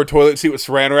cover a toilet seat with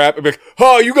saran wrap and be like,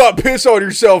 "Oh, you got piss on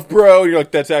yourself, bro." And you're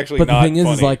like, "That's actually But not the thing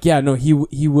funny." is like, yeah, no,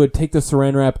 he would take the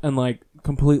saran wrap and like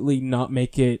completely not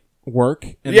make it work,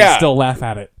 and Yeah. then still laugh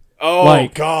at it. oh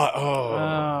like- god,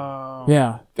 oh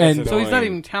Yeah, That's and So he's not Annoying.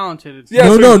 even talented. It's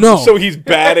yeah. No. So he's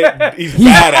bad at bad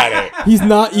at it. he's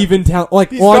not even talented.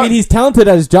 Like, He's well, I not- mean, he's talented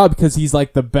at his job because he's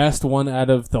like the best one out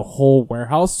of the whole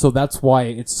warehouse. So that's why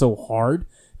it's so hard,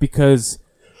 because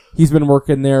he's been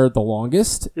working there the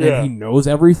longest Yeah. and he knows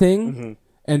everything.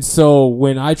 And so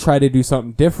when I try to do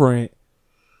something different,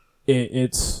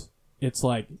 it's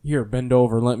like, here, bend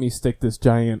over, let me stick this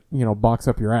giant, box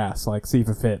up your ass, like see if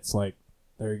it fits. Like,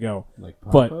 there you go. Like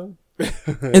But- Papa?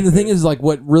 And the thing is, like,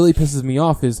 what really pisses me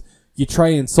off is you try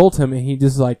to insult him, and he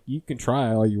just like, you can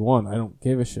try all you want. I don't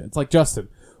give a shit. It's like Justin,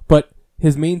 but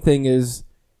his main thing is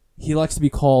he likes to be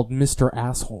called Mr.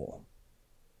 Asshole.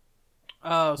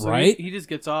 Oh, so Right? he just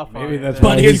gets off on Maybe it. that's then.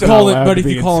 why But he's if you not call allowed him, but to if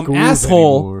be you in call him schools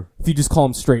asshole, anymore. if you just call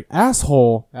him straight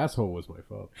asshole, Asshole was my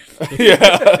fault.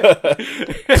 Yeah.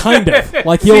 kind of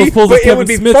like he See, always pulls a but it Kevin would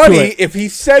be Smith funny to it. if he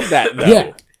said that though.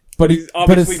 Yeah, but he, but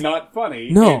Obviously it's, not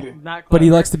funny. no, And- Not but he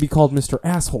clever. likes to be called Mr.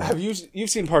 Asshole. Have you've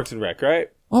seen Parks and Rec,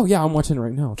 right? Oh yeah, I'm watching it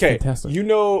right now. It's Okay. fantastic. You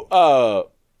know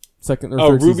Second or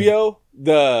third season. Rubio,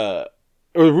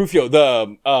 Rufio,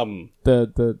 the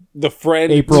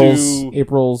friend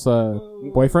April's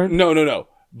boyfriend. No.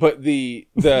 But the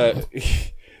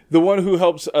the one who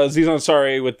helps Aziz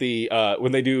Ansari with the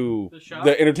when they do The shop?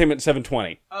 the Entertainment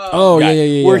 720. Oh guy,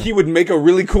 yeah. Where he would make a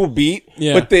really cool beat,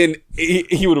 Yeah. but then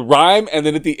he would rhyme and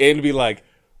then at the end be like,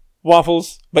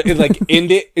 waffles, but it like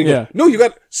end it. And Yeah. goes, no, you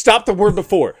got stop the word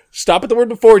before. Stop at the word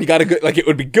before. And you got to go like it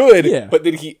would be good. Yeah. But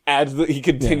then he adds he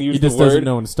continues He just the doesn't word.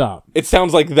 know when to stop. It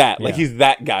sounds like that. Like Yeah. he's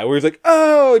that guy where he's like,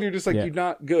 oh, and you're just like, Yeah. you're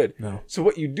not good. No. So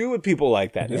what you do with people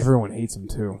like that is Everyone hates him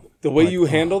too. the way you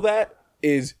handle that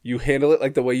is you handle it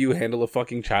like the way you handle a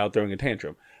fucking child throwing a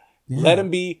tantrum. Let him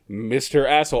be Mr.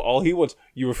 Asshole. All he wants,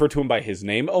 you refer to him by his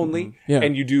name only, Yeah.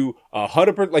 and you do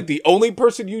 100%, like the only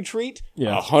person you treat,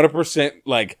 Yeah. 100%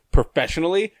 like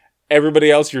professionally.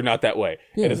 Everybody else, you're not that way.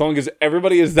 Yeah. And as long as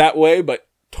everybody is that way, but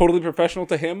totally professional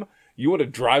to him, you want to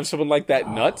drive someone like that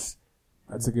nuts.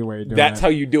 That's a good way of doing That's that. how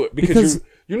you do it Because-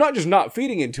 you're not just not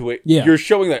feeding into it. Yeah. You're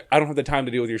showing that I don't have the time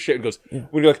to deal with your shit. And goes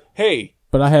when you're like, hey.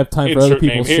 But I have time for other Insert name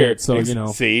people's here. shit, so you know.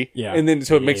 See, Yeah. and then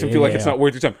so it makes them feel like it's Yeah. not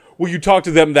worth your time. Well, you talk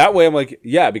to them that way. I'm like,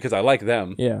 yeah, because I like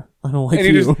them. Yeah, I don't like And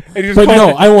you you. just- and you just But call no,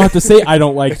 it- I won't have to say I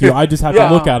don't like you. I just have Yeah.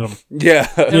 to look at him. Yeah,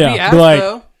 If Yeah, he be asks, like-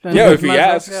 though, then yeah. you If he might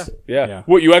as well- asks, yeah.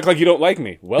 What you act like you don't like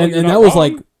me? Well, And you're and not that was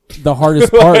wrong. like the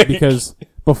hardest part Like- because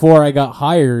before I got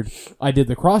hired, I did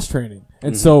the cross training,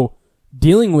 and so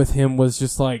dealing with him was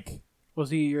just like, Was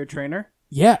he your trainer?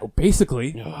 yeah,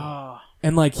 basically. Oh,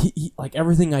 And like he like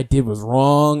everything I did was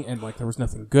wrong, and like there was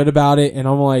nothing good about it, and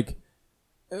I'm like,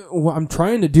 well, I'm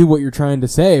trying to do what you're trying to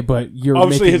say, but you're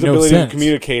obviously making his no ability sense. to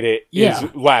communicate it is Yeah.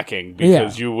 lacking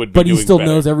because you would. Be but he doing still better.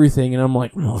 knows everything, and I'm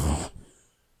like,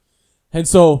 and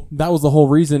so that was the whole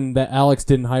reason that Alex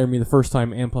didn't hire me the first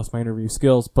time, and plus my interview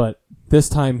skills. But this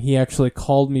time he actually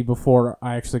called me before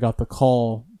I actually got the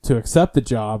call to accept the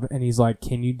job, and he's like,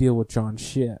 "Can you deal with John's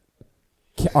shit?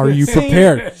 Are you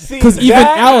prepared?" See, Because even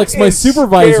that Alex, my is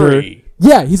supervisor, scary.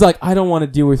 yeah, he's like, "I don't want to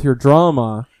deal with your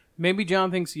drama." maybe John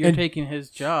thinks you're And- taking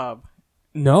his job.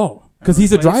 No, because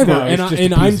he's a driver, No, he's and just a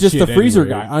piece I'm of just a shit freezer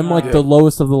anyway. guy. I'm like the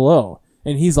lowest of the low,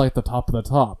 and he's like the top of the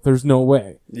top. There's no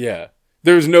way. Yeah,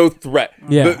 there's no threat.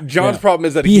 Yeah, John's yeah. problem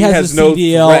is that He has has a no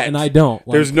CDL threat, and I don't.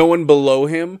 Like, There's no one below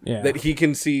him Yeah. that he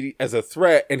can see as a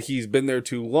threat, and he's been there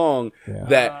too long Yeah.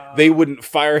 that they wouldn't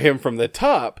fire him from the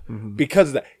top Mm-hmm. because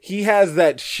of that. He has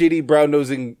that shitty brown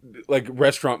nosing like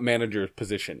restaurant manager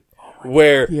position.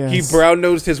 Where Yes. he brown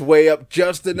nosed his way up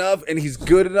just enough, and he's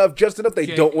good enough, just enough. They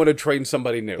don't want to train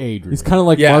somebody new. Adrian. He's kind of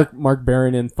like Yeah. Mark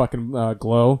Barron in fucking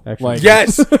Glow. Actually, Like,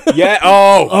 Yes, yeah.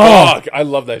 Oh, fuck! I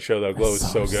love that show. Though Glow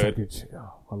is so good.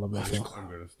 Oh, I love that show. I'm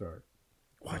gonna start.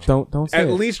 Don't say At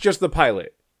it. least just the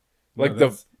pilot, like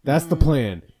That's the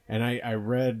plan. And I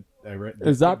read.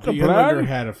 Is that the Unlander plan?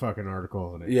 had a fucking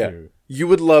article on it yeah. too. You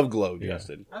would love Glow,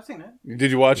 Justin. I've seen it.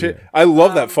 Did you watch it? I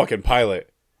love that fucking pilot.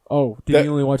 Oh, did That-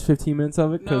 you only watch 15 minutes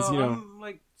of it? No, Because I'm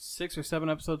like 6 or 7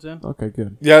 episodes in. Okay,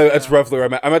 good. Yeah, that's roughly where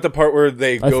I'm at. I'm at the part where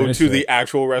they go finished to it. the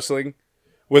actual wrestling,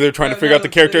 where they're trying to Yeah, figure out the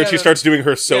character, and yeah, she starts doing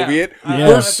her Soviet.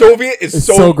 Yeah. Her Soviet is It's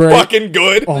so, so great. fucking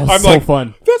good. Oh, I'm so like,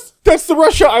 fun. that's the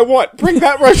Russia I want. Bring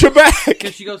that Russia back.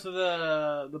 Because she goes to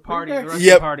the party, the Russian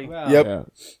Yep. party. Yep. Yeah.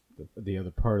 The other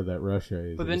part of that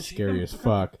Russia is But then she scary as becomes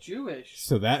fuck. Jewish.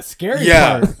 So that scary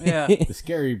Yeah. part, Yeah. the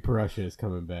scary Russia is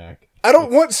coming back. I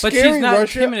don't want But scary she's not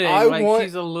Russia. intimidating. I Like, want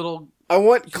she's a little... I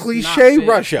want not cliche big.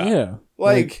 Russia. Yeah.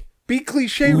 Like be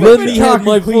cliche Let Russia. me talking have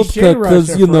my cliche vodka because,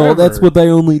 Russia you know, forever. that's what I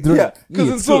only drink. Yeah, because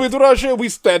in Soviet Russia we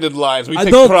stand in lines. We I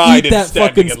take don't pride eat in that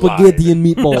standing fucking in line. spaghetti and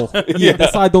meatball. Yeah.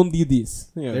 Yes, I don't do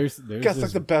this. Yeah. There's That's this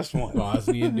like the best one.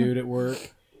 Bosnian dude at work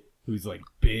who's like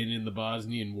been in the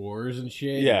Bosnian wars and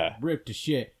shit. Yeah. ripped to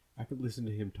shit. I could listen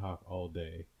to him talk all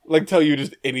day Like tell you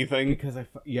just anything. because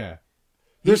yeah.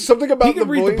 There's something about He could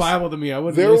the read voice. the Bible to me. I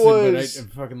wouldn't There listen, was- but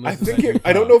I'd fucking I listen. think to that dude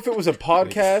I don't talk. know if it was a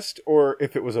podcast or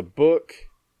if it was a book,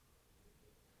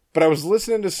 but I was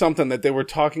listening to something that they were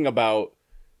talking about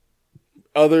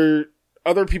other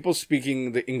people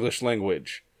speaking the English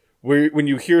language. Where when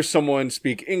you hear someone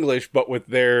speak English but with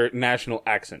their national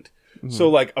accent. So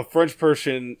like a French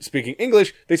person speaking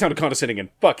English, they sound condescending and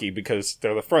fucky because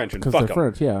they're the French and Because fuck they're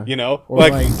 'em. French, yeah. You know, Or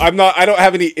like, like- I don't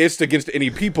have any ist against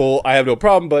any people. I have no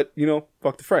problem, but you know,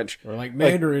 fuck the French. Or like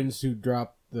Mandarins who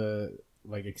drop the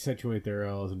like accentuate their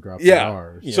L's and drop Yeah. their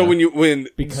R's. So when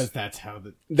Because that's how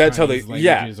the That's how Chinese they-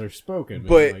 yeah. languages are spoken. man.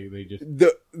 But like, they just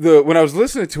the when I was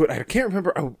listening to it, I can't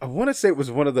remember. I want to say it was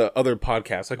one of the other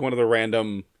podcasts, like one of the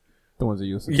random. The ones that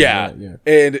you listen to. Yeah, right, yeah.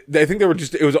 and I think they were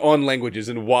just. It was on languages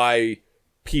and why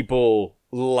people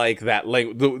like that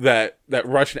language, that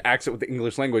Russian accent with the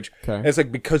English language. Okay. And it's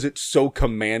like because it's so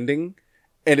commanding,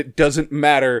 and it doesn't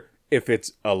matter if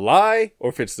it's a lie or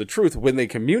if it's the truth. When they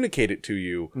communicate it to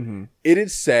you, it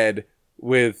is said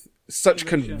with such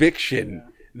conviction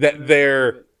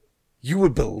that you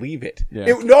would believe it. Yeah.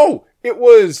 It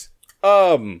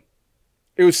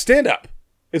was stand up.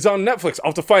 It's on Netflix. I'll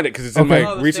have to find it because it's in Okay. my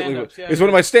Oh, the recently. stand-ups. Yeah, It's one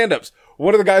of my stand ups.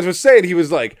 One of the guys was saying he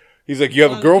was like He's like, you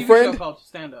have a TV show girlfriend? called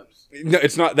Stand-Ups. No,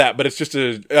 it's not that, but it's just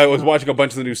I was watching a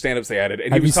bunch of the new stand-ups they added,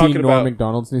 and Have he you was talking seen Norm about.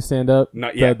 Macdonald's new stand-up?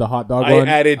 Not yet. The hot dog I one.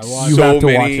 added You so have to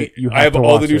watch many. it. You I have to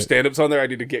all the watch new it. stand-ups on there. I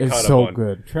need to get It's caught so up on.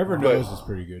 good. Trevor But- Noah's is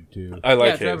pretty good too. I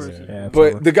like Yeah, his. Trevor's- Yeah,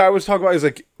 But the guy was talking about is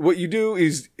like what you do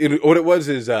is what it was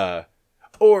is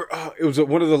it was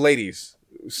one of the ladies,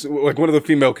 like one of the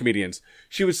female comedians.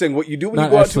 She was saying what you do when not you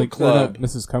go actually, out to a club. not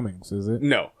Mrs. Cummings, is it?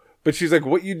 No. But she's like,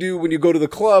 what you do when you go to the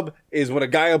club is when a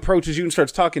guy approaches you and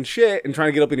starts talking shit and trying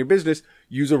to get up in your business,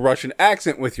 use a Russian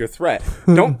accent with your threat.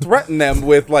 Don't threaten them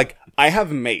with like, I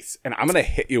have mace and I'm gonna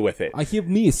hit you with it. I have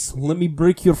miss. Let me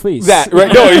break your face. That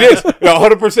right? No, it is. No,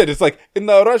 100%. It's like in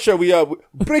Russia, we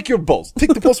break your balls,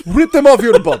 take the balls, rip them off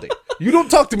your body. You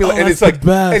don't talk to me like, and that's it's like, the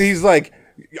best. and he's like,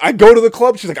 I go to the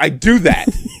club. She's like, I do that,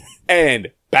 and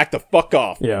back the fuck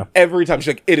off. Yeah. Every time she's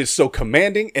like, it is so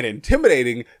commanding and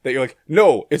intimidating that you're like,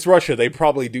 no, it's Russia. They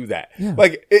probably do that. Yeah.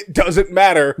 Like it doesn't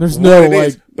matter. There's what no, it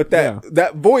is, like- but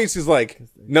that voice is like,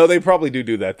 no, they probably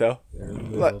do that though.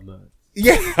 Like,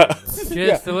 yeah.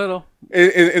 Just a little.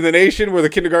 In the nation where the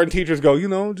kindergarten teachers go,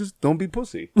 just don't be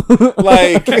pussy.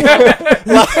 like, so you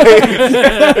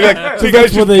guys That's what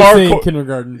just they say in parkour.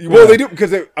 kindergarten. Well, they do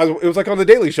because it was like on the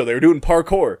Daily Show. They were doing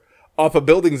parkour off of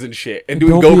buildings and shit, and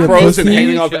doing Don't be a GoPros and pussy.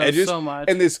 hanging off Shows edges. so much.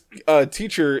 And this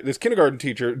this kindergarten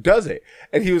teacher, does it.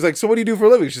 And he was like, "So what do you do for a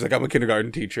living?" She's like, "I'm a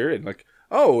kindergarten teacher." And like,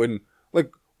 "Oh, and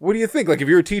like, what do you think? Like, if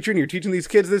you're a teacher and you're teaching these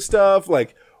kids this stuff,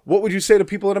 like, what would you say to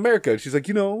people in America?" And she's like,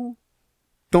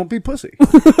 don't be pussy.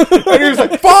 And he was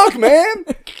like, fuck, man.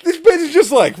 This bitch is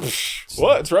just like,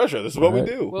 what? It's Russia. This is what we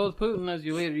do. Well, with Putin as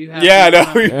your leader, you have Yeah, I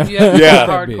to, know. you have to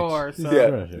Yeah. be hardcore. So.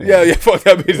 yeah, fuck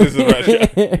that bitch. This is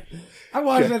Russia. I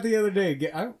watched that the other day.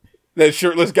 That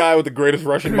shirtless guy with the greatest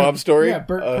Russian mob story. Yeah,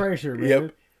 Bert Kreischer, man.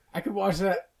 Yep. I could watch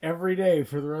that every day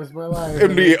for the rest of my life.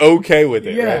 And be okay with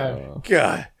it. Yeah. Right?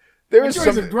 God. There I is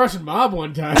joined some, the Russian mob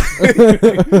one time.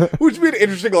 which would be an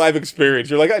interesting life experience.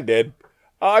 You're like, I did.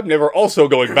 I'm never also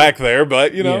going back there,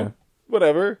 but, Yeah.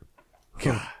 whatever.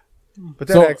 God. But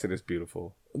that So- accent is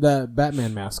beautiful. That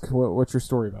Batman mask. What's your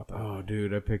story about that? Oh,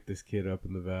 dude, I picked this kid up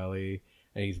in the valley,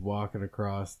 and he's walking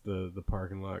across the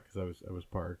parking lot because I was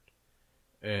parked,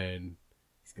 and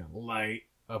he's got a light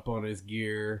up on his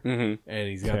gear, Mm-hmm. and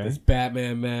he's got Okay. this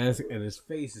Batman mask, and his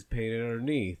face is painted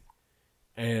underneath,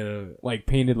 and Like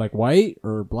painted like white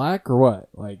or black or what?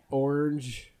 Like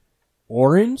orange.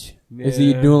 orange? Is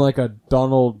he Yeah. doing like a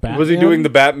Donald Batman? Was he doing the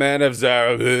Batman of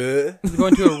Zara? He's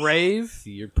going to a rave.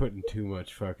 See, you're putting too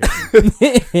much fucking.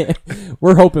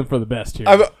 We're hoping for the best here.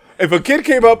 If a kid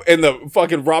came up in the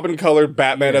fucking Robin-colored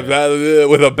Batman of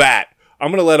with a bat,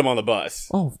 I'm gonna let him on the bus.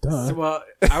 Oh, duh. Well,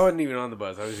 I wasn't even on the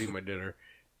bus. I was eating my dinner,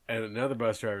 and another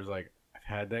bus driver was like, "I've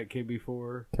had that kid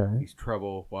before. Okay. He's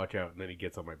trouble. Watch out!" And then he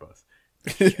gets on my bus,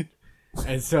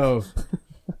 and so,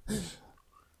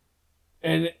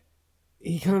 and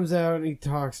he comes out and he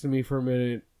talks to me for a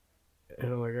minute,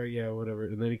 and I'm like, "Oh yeah, whatever."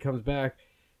 And then he comes back,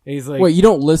 and he's like, Wait, you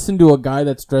don't listen to a guy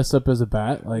that's dressed up as a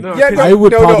bat? Like, No, Yeah, I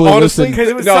would probably honestly, listen. 'Cause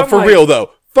it was no, something for like- real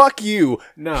though. Fuck you.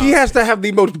 No. He has to have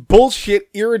the most bullshit,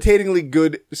 irritatingly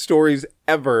good stories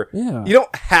ever. Yeah. You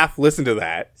don't half listen to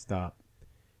that. "Stop."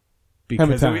 Hammer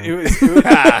Because time. it was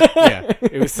yeah,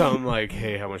 it was something like,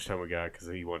 "Hey, how much time we got?" Because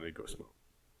he wanted to go smoke,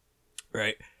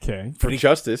 right? Okay. For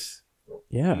justice.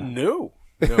 Yeah. No,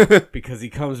 because he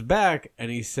comes back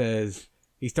and he says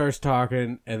he starts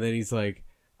talking, and then he's like,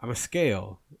 "I'm a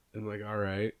scale." I'm like, "All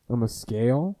right, I'm a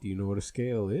scale. do you know what a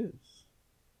scale is?"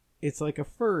 It's like a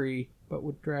furry, but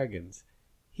with dragons.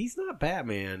 He's not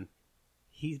Batman.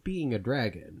 He's being a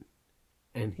dragon,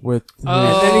 and With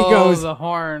Oh, then he goes, the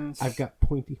horns. I've got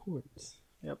pointy horns.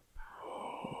 Yep.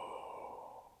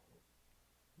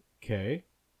 Okay.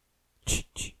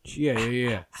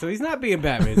 Yeah. So he's not being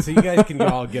Batman. So you guys can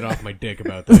all get off my dick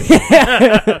about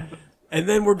that. And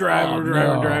then we're driving,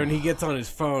 no. He gets on his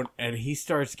phone and he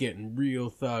starts getting real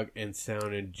thug and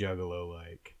sounding juggalo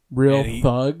like. real And he-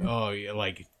 thug. Oh yeah,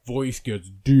 like voice gets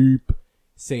deep,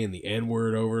 saying the N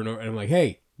word over and over. And I'm like,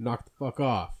 hey, knock the fuck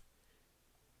off.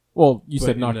 Well, you But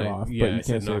said knock in it the- off. yeah, but you I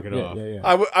said can't say knock it yeah, off. Yeah, yeah.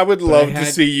 I would I love to had-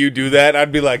 see you do that.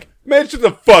 I'd be like, man, shut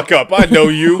the fuck up. I know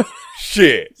you.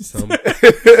 Shit. Some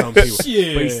people.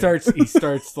 Shit. But he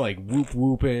starts like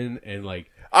whooping and like.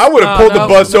 I would have pulled the no,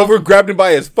 bus no. over, grabbed him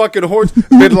by his fucking horns,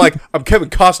 been like, I'm Kevin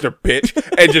Costner, bitch,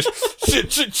 and just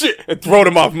shit, and thrown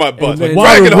him off my bus. then-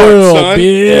 Like, drag it hard, Waterworld, son.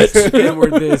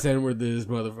 bitch. and we're this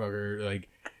motherfucker, like,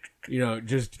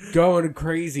 just going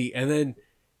crazy. And then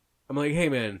I'm like, hey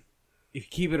man, if you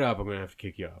keep it up, I'm gonna have to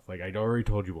kick you off. Like I already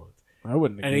told you once. I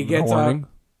wouldn't. And he give him a gets up. warning.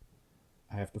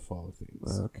 I have to follow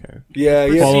things. Okay. Yeah,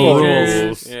 yes, Follow follow rules.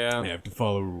 rules. I Yeah. have to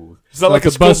follow rules. It's not Like like, a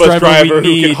a school bus bus driver driver we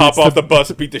who need, can hop it's off the- the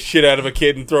bus, beat the shit out of a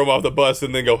kid, and throw him off the bus,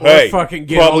 and then go, Or "Hey, fucking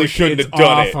get all probably the shouldn't kids have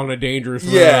done off it." on a dangerous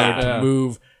Yeah. road to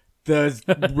move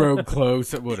the road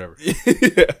close, whatever.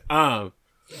 But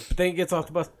then he gets off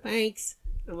the bus. Thanks.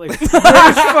 I'm like, you're this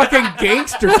fucking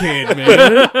gangster kid,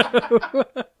 man.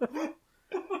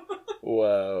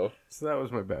 Wow. So that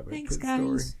was my Batman kid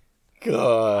story.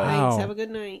 God. Wow. Have a good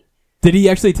night. Did he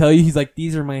actually tell you? He's like,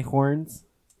 these are my horns?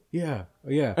 Yeah,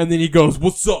 yeah. And then he goes,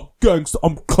 what's up, gangsta?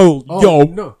 I'm cold, Oh, yo.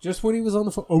 no, just when he was on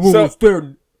the phone. I'm So- almost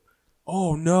there.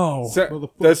 Oh, no.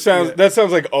 That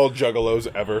sounds like all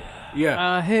juggalos ever.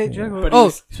 Yeah. Hey, Juggalo. But Oh,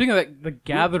 he's- speaking of that, the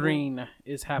gathering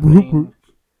is happening.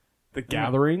 The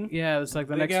Gathering? Yeah, it's like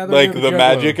the The next. Gathering. Like of the Juggalo.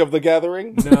 magic of the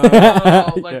gathering. No.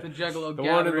 Oh, like the Juggalo The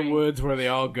gathering. one in the woods where they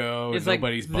all go It's and like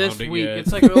nobody's this bombed it week. yet.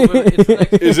 It's like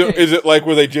it's like Is it like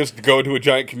where they just go into a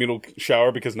giant communal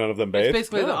shower because none of them It's bathe?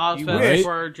 basically the You Ozfest wish,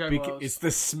 for Juggalos. it's the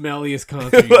smelliest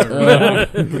concert you've ever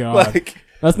been to. Oh, God. Like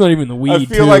That's not even the weed, I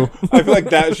feel too.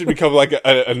 like that should become like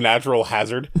a natural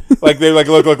hazard. Like they're like,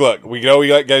 look. We know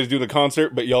you guys do the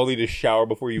concert, but y'all need to shower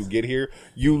before you get here.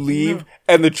 You leave,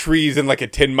 and the trees in like a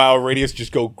 10-mile radius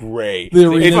just go gray. The It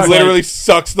arena's literally like-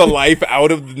 sucks the life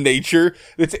out of nature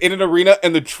that's in an arena,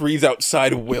 and the trees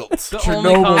outside wilt. the only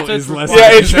Chernobyl concert is less-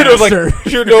 Yeah, and Disaster.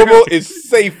 Chernobyl is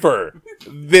safer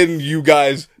than you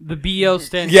guys. the BO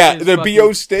stench. Yeah, is the fucking-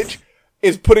 BO stench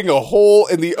is putting a hole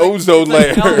in the ozone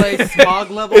it's like layer. LA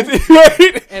smog level. It's,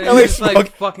 right? And LA it's just smog.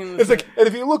 like fucking. It's like, and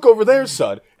if you look over there,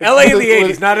 son. LA in the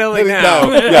 80s, not LA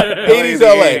now. Yeah, 80s in the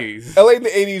LA. 80s. LA in the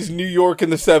 80s, New York in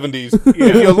the 70s. If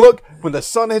you look, when the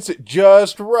sun hits it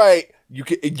just right, you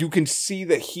can see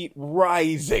the heat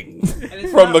rising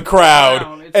it's from not the crowd.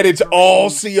 brown, it's And it's green. all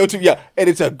CO2. Yeah, and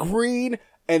it's a green,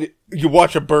 and you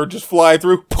watch a bird just fly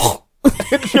through.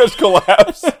 It just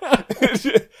collapse.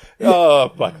 Oh,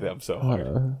 fuck them so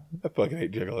hard. I fucking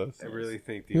hate juggalos. I really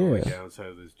think the only Yeah. downside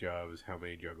of this job is how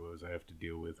many juggalos I have to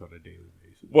deal with on a daily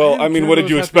basis. Well, I mean, what did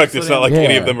you Juggalos have to expect? It's sit not like in-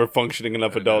 any Yeah. of them are functioning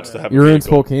enough adults to have a You're in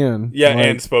vehicle. Spokane. Yeah, Like,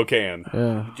 and Spokane. Yeah.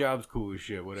 The job's cool as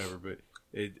shit, whatever, but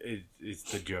it's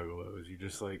the juggalos. You're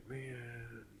just like, man.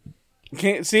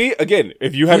 Can't see again.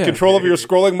 If you have Yeah. control of your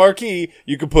scrolling marquee,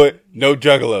 you can put no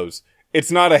juggalos. It's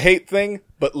not a hate thing,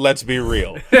 but let's be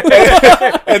real,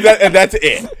 and that's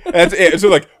it. That's it. So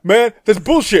like, man, that's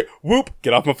bullshit. Whoop,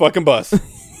 get off my fucking bus.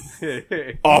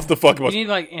 Off the fucking You bus. need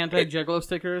like anti-Juggalo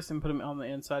stickers and put them on the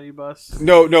inside of your bus.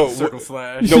 No. Circle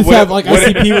slash. You should have like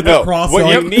ICP with the cross. What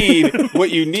on you it. what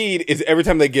you need is every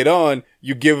time they get on,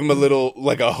 you give them a little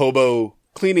like a hobo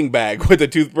cleaning bag with a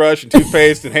toothbrush and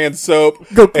toothpaste and hand soap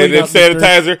Go clean and then out the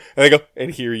sanitizer, and they go,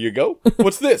 and here you go.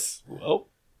 What's this? Well,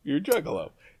 you're a Juggalo.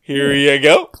 Here you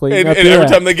go. Clean And up every your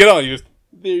time they get on, you just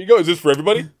there you go. Is this for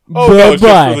everybody? Oh no, it's just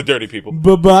Bye-bye. for the dirty people.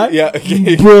 Bye-bye. Yeah.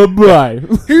 Bye-bye.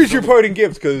 Here's your parting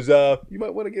gift because you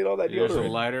might want to get all that There's a deodorant.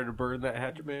 lighter to burn that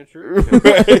Hatchet Man shirt.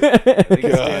 I think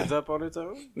it stands up on its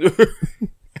own.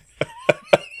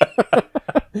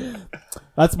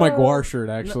 That's my Guar shirt,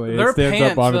 actually. Their It stands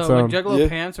pants, up on its though, own. like Juggalo Yeah.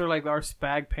 pants are like our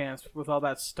spag pants with all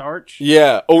that starch.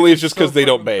 Yeah, only it's just because So they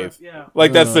don't fucking bathe. gross. Yeah,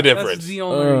 Like that's the that's difference. the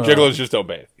only. Juggalos just don't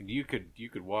bathe, And you could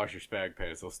wash your spag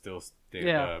pants; they'll still stand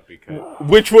Yeah. up because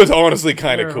which was honestly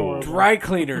kind of They're cool. horrible. dry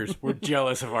cleaners were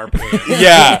jealous of our pants.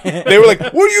 Yeah, they were like,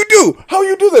 "What do you do? How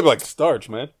you do that?" I'm like, starch,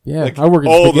 man. Yeah, Like, I work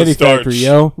in all a spaghetti the starch. factory,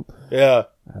 yo. Yeah,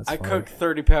 That's I funny. cook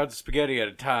 30 pounds of spaghetti at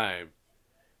a time.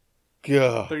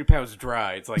 yeah. 30 pounds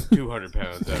dry. It's like 200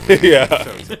 pounds after Yeah.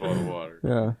 soaks up all the water.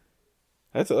 Yeah.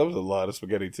 That was a lot of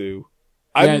spaghetti too.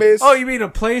 Yeah. I miss. Oh, you mean a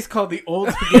place called the Old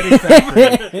Spaghetti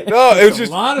Factory? no, it was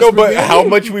just lot of no, but spaghetti. how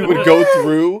much we would go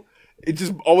through. It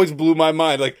just always blew my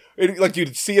mind. Like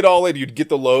you'd see it all in, you'd get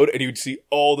the load, and you'd see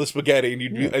all the spaghetti, and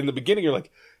you'd be, in the beginning, you're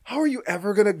like, "How are you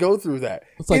ever gonna go through that?"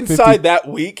 It's like Inside 50 that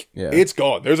week, Yeah. it's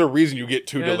gone. There's a reason you get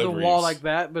 2 There's a deliveries. wall like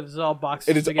that, but it's all boxes.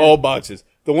 and it's spaghetti. all boxes.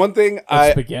 The one thing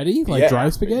Like spaghetti? Like yeah. dry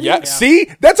spaghetti? Yeah, see,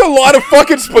 that's a lot of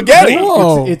fucking spaghetti.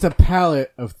 Whoa. It's a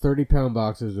pallet of 30-pound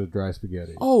boxes of dry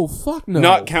spaghetti. Oh, fuck no.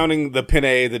 Not counting the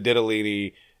penne, the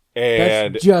ditalini,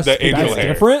 and That's just the angel That's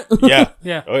hair. different? Yeah.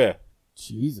 Yeah. Oh yeah.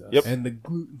 Jesus. Yep. And the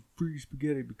gluten-free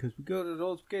spaghetti because we go to the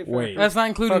Old Spaghetti Factory. Wait. That's not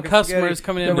including Fucking customers spaghetti.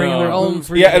 coming in No. bringing their own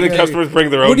free. Yeah, and the spaghetti. customers bring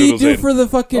their own What do you noodles do in. for the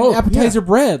fucking Oh, appetizer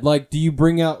bread? Like, do you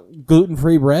bring out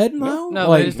gluten-free bread now? No,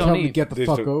 like, they just Tell don't them to eat. get the They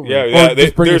fuck just- over. Yeah, it. yeah. Or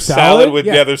just bring There's a salad salad? with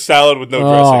Yeah. there's salad with no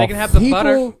Oh. dressing. They can have the People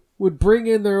butter. would bring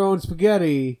in their own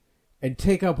spaghetti and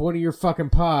take up one of your fucking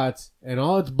pots, and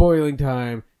all its boiling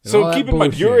time. And all So that keep in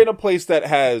mind, bullshit. you're in a place that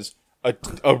has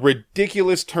a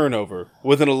ridiculous turnover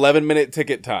with an 11-minute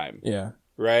ticket time, Yeah.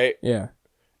 right? Yeah.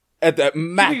 at that To be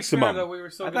fair, maximum. though, we were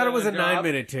so I good thought it at was the a job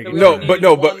 9-minute ticket. that we No, only but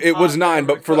needed but one it was pot 9.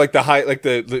 that But for like the high, like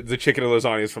the chicken and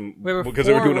lasagnas from we were because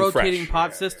they were four doing them rotating fresh,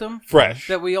 pot system. fresh.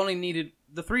 That we only needed.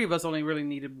 The three of us only really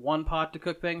needed one pot to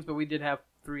cook things, but we did have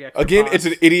 3 extra. Again, pots. it's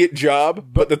an idiot job,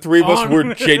 but the three of us on-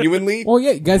 were genuinely Well,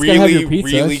 yeah, you guys gotta have really, your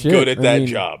pizza. really shit. good at I that mean,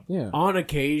 job. Yeah. On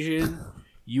occasion,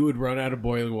 you would run out of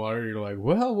boiling water. And you're like,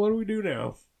 well, what do we do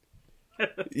now?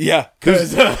 Yeah,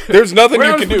 there's nothing you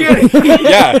Round can do. spaghetti.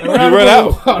 Yeah, you run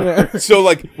out. Water. So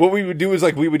like, what we would do is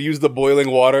like we would use the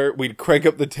boiling water. We'd crank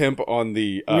up the temp on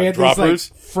the We had droppers.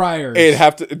 these, like, fryers. And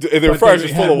have to. Their But fryers they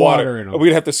just full had of water. water in 'em. And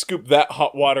we'd have to scoop that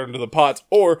hot water into the pots,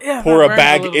 or Yeah, pour that a burns a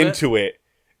bag little bit. into it,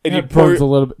 and That you'd pour. burns a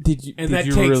little bit. Did you? And did that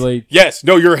you takes- really? Yes,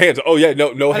 no, your hands. Oh yeah, no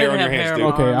I hair didn't on your have hands, hair dude.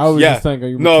 on Okay, my I was Yeah. just thinking.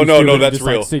 You were No, too no, stupid no, to that's just,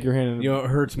 like, real. stick your hand in. You know, it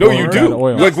hurts No, more. you Pour do. out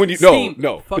oil. Like when you Steam.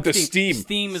 no, Fuck but the steam.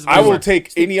 Steam is. I will better.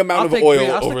 take any amount I'll of take oil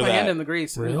I'll over stick my hand in that. the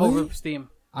grease Really? over steam.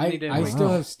 Any day of I the week. still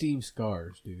have steam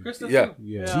scars, dude. Chris does Yeah. too.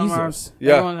 Yeah. on Jesus. ours.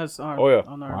 Yeah. Everyone has arm, Oh, yeah.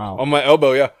 on ours. Wow. On my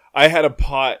elbow, yeah. I had a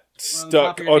pot top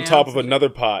stuck of your on top hands? of another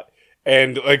pot,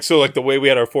 and like so, like the way we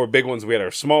had our 4 big ones, we had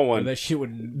our small And one. that shit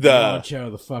would The- launch out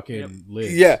of the fucking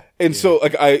lid. Yeah, and so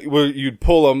like where you'd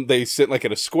pull them, they sit like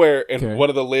in a square, and Okay. one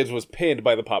of the lids was pinned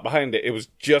by the pot behind it. It was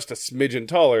just a smidgen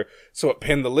taller, so it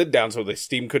pinned the lid down so the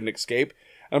steam couldn't escape.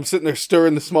 I'm sitting there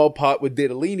stirring the small pot with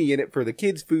ditalini in it for the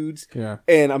kids' foods, Yeah.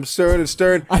 and I'm stirring and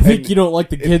stirring. I think and you don't like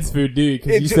the kids' food, do you? Because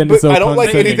you it's- send but it so I don't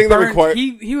like condescending. anything that Burn- require.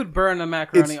 he would burn the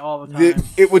macaroni all the the- time.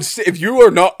 it would if you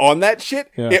are not on that shit,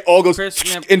 Yeah. it all goes Chris-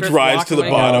 yeah, and Chris dries walked to the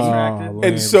away. bottom. Oh,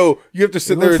 lame. And so you have to It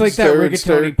sit there looks and like that stir and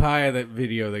stir. rigatoni pie of that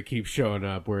video that keeps showing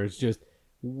up, where it's just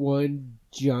one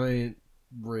giant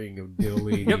ring of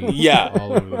ditalini. Yeah.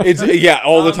 all over the It's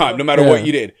all the time, no matter Yeah. what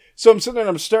you did. So I'm sitting there and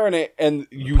I'm stirring it, and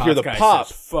you hear the guy pop.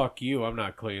 says, "Fuck you! I'm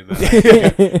not cleaning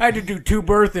that." I had to do 2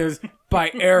 birthdays by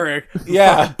Eric. who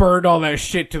Yeah. fucking burned all that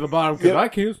shit to the bottom because Yep. I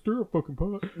can't stir a fucking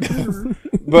pot.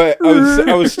 But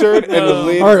I was stirring, and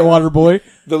All right, water boy.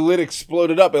 the lid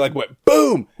exploded up. It like went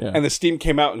boom, Yeah. and the steam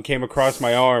came out and came across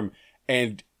my arm,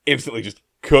 and instantly just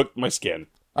cooked my skin,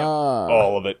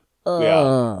 all of it.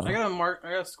 Yeah. I got a mark.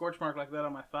 I got a scorch mark like that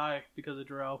on my thigh because of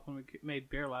Jarrell when we made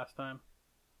beer last time.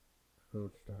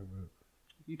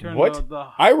 You turned What? the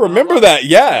I remember valve- that.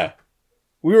 Yeah,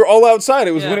 we were all outside.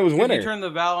 It was Yeah, when it was 'cause winter, You turned the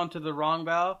valve onto the wrong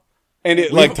valve. and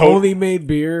it We've like only made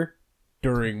beer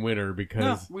during winter No,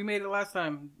 because we made it last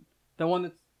time. The one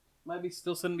that might be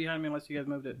still sitting behind me unless you guys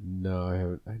moved it. no, I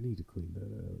haven't. I need to clean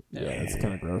that out. Yeah, it's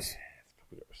kind of gross.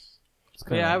 It's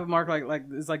But yeah, I have a mark like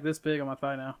it's like this big on my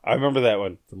thigh now. I remember that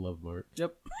one. It's a love mark.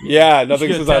 Yep, Yeah,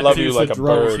 nothing says I love you like a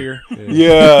bird. Here.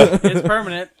 Yeah, it's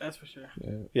permanent. That's for sure.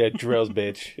 yeah, Drill's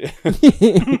bitch.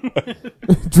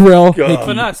 Drill.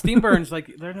 But no, steam burns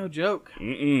like they're no joke.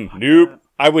 Nope.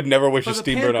 I would never wish But a the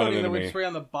steam pan burn on coating an that we enemy. spray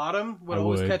on the bottom would I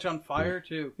always would. catch on fire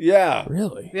too. Yeah.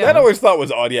 Really? Yeah, That I always thought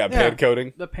was odd. Yeah, Yeah. pan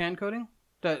coating. the pan coating.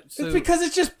 That so, It's because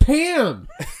it's just Pam.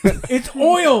 It's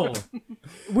oil.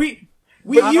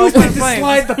 We I use open it to flames.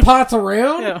 slide the pots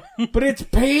around, Yeah. but it's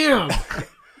Pam.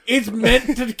 It's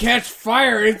meant to catch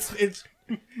fire. It's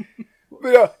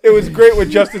Yeah, it was great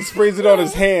when Justin sprays it on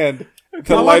his hand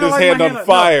to I light wanted his to light hand my on hand up.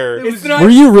 fire. No, it was not. Were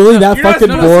you really that You're not fucking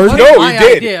supposed to bored? put No, my he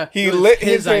did. idea. He It was lit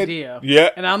his hand. idea. Yeah,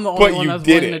 And I'm the but only one you that's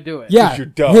did willing it. to do it. Yeah, you're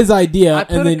dumb. his idea, I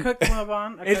put and a then cook glove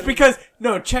on. I It's cut it- because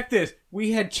no. Check this.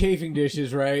 We had chafing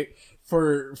dishes, right?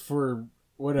 For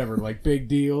whatever, like big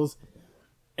deals,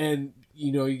 and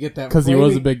you know you get that because he was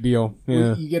a flaming- big deal.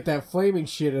 Yeah. You get that flaming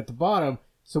shit at the bottom.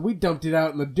 So we dumped it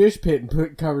out in the dish pit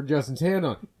and covered Justin's hand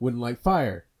on. Wouldn't like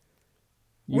fire.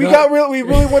 We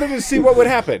really wanted to see what would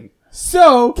happen.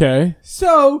 So Okay,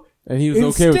 so and he was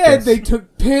okay with instead this. they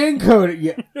took pan coating.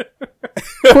 Yeah.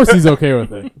 Of course, he's okay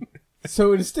with it.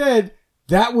 So instead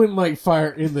that wouldn't like fire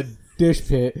in the dish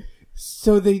pit.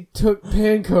 So they took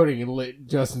pan coating and lit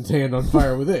Justin's hand on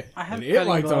fire with it. I had and a it cutting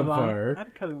lights glove on fire. I had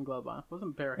a cutting glove on. It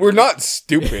wasn't bare. We're not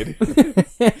stupid.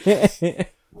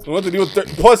 What to do with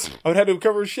plus, I would have to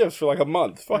cover shifts for like a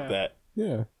month. Fuck Yeah. that.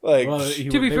 Yeah. Like, Well,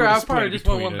 To be fair, I probably just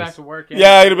went back to work.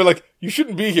 yeah, I'd have been like, you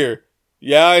shouldn't be here.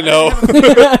 Yeah, I know. I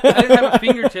didn't have a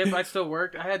fingertip. I still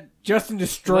worked. I had Justin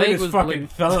destroyed Leg his was fucking bleeding.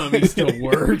 thumb. He still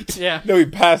worked. yeah. No, he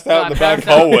passed out in I the back passed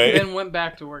out, hallway. Then went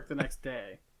back to work the next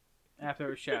day after it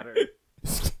was shattered.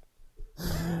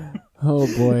 Oh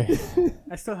boy.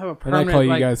 I still have a And I permanent. call you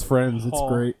like, guys friends. It's hole.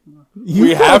 great.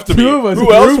 We have to be. two of us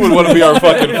Who else groups. would want to be our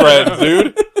fucking friends,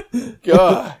 dude?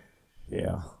 God.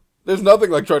 Yeah. There's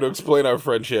nothing like trying to explain our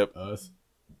friendship. Us.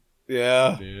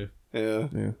 Yeah. Yeah. Yeah.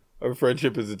 Yeah. Our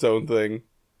friendship is its own thing.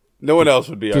 No one else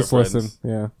would be Just our friends. listen.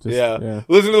 Yeah. Just, Yeah. Yeah.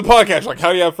 Listen to the podcast. Like,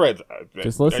 how do you have friends?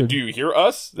 Just listen. Do you hear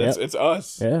us? That's Yep. It's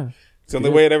us. Yeah. It's the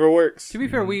only way it ever works. To be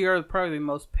fair, we are probably the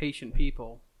most patient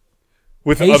people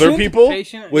With Patient? other people?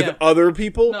 Patient, With yeah. other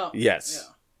people? No, Yes.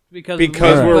 yeah. Because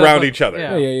Because we're around each other.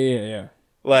 Yeah, yeah.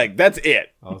 Like, that's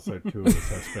it. Also, two of us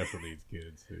have special needs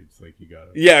kids, so it's like you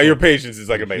gotta. Yeah, your patience is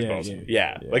like a baseball.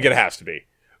 Yeah, like it has to be.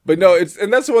 But no,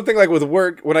 and that's the one thing, like with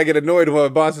work, when I get annoyed when my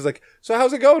boss is like, so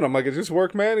how's it going? I'm like, it's just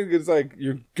work, man. And it's like,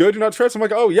 you're good, you're not stressed. I'm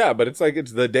like, oh yeah, but it's like,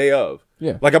 it's the day of.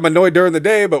 Yeah. Like I'm annoyed during the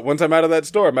day, but once I'm out of that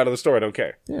store, I'm out of the store. I don't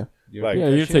care. Yeah. Like, Yeah,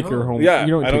 you take your home. yeah,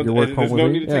 You don't I take your work home there's with no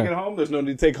you. need to take it home. There's no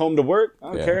need to take home to work. I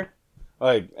don't Yeah. care.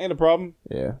 Like, ain't a problem.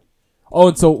 Yeah. Oh,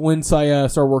 and so once I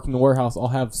start working the warehouse, I'll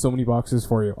have so many boxes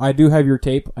for you. I do have your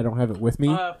tape. I don't have it with me.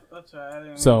 That's right. I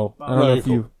didn't So I don't know No, if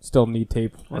you still need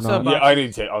tape or What's not. up, Yeah, I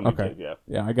need to. I'll need Okay. tape, yeah.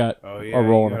 Yeah, I got Oh yeah. a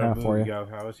roll you and a gotta half move for you. your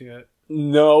house yet?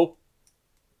 No.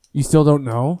 You still don't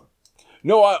know?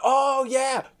 No, oh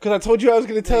yeah, because I told you I was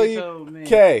going to tell you you. told me.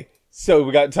 Okay, so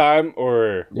we got time,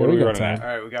 or Yeah, what are we we got running time. at? All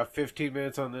right, we got 15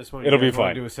 minutes on this one. It'll You be guys wanna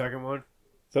fine. Do a second one.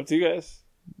 It's up to you guys.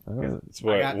 It's I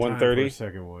what, got time for a 1:30?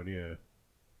 second one, yeah.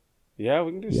 Yeah,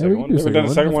 we can do a Yeah, second we one. can do a Haven't second done a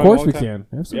one. second Of one in a course long we time.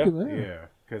 can. Have some Yeah. good there. Yeah,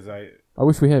 because I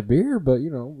wish we had beer, but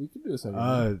we can do a second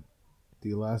one.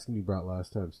 The Alaskan you brought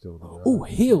last time still. Oh,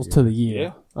 hails to the year.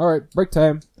 Yeah. All right, break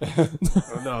time.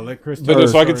 oh no, let Chris. But no,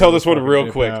 so I can tell this one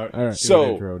real quick. All right.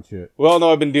 So, well,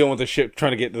 no, I've been dealing with the shit,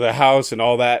 trying to get to the house and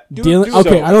all that. Dealing, So-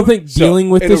 okay, I don't think so,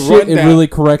 dealing with in this a shit it rundown- really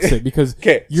corrects it because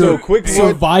Okay, you're so quick one-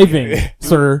 surviving,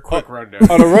 sir. quick rundown.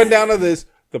 On a rundown of this,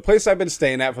 the place I've been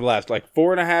staying at for the last like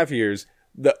 4.5 years,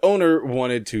 the owner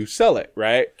wanted to sell it,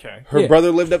 right? Okay. Her Yeah.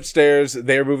 brother lived upstairs.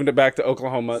 They were moving it back to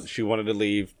Oklahoma. She wanted to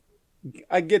leave.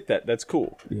 I get that. That's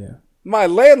cool. Yeah. My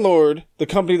landlord, the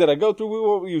company that I go through, we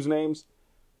won't use names,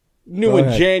 knew Go in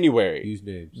ahead. January. Use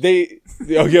names.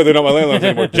 Oh yeah, they're not my landlords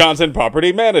anymore. Johnson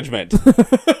Property Management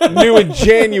knew in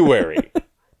January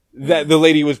that the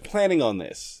lady was planning on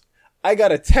this. I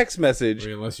got a text message. I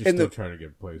mean, unless you're in still the, trying to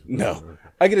get plays. no,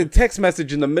 I get a text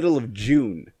message in the middle of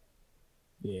June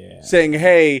Yeah. saying,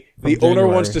 "Hey, the owner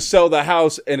January. wants to sell the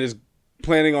house and is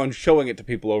planning on showing it to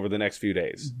people over the next few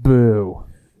days." Boo.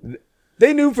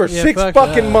 They knew for Yeah, 6 fuck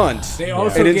fucking that. months. They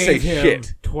also didn't gave say him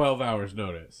shit. 12 hours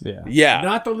notice. Yeah. Yeah,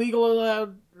 Not the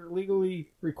legally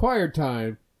required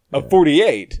time. of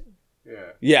 48. Yeah.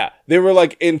 Yeah, they were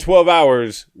like, in 12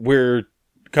 hours, we're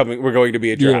going to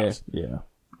be at your Yeah. house. Yeah.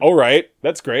 All right,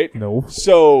 that's great. No.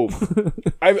 So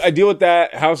I deal with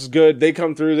that. House is good. They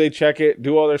come through, they check it,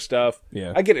 do all their stuff.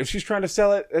 Yeah. I get it. If she's trying to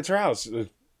sell it, that's her house.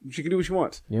 She can do what she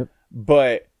wants. Yep.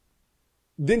 But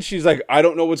then she's like, I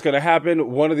don't know what's going to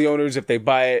happen. One of the owners, if they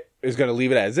buy it, is going to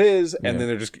leave it as is, and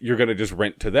then you're going to just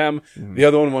rent to them. The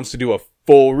other one wants to do a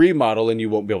full remodel, and you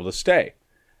won't be able to stay.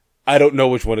 I don't know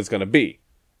which one it's going to be.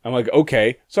 I'm like,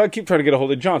 okay. So I keep trying to get a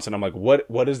hold of Johnson. I'm like,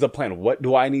 what is the plan? What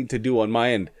do I need to do on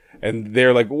my end? And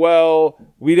they're like, well,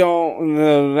 we don't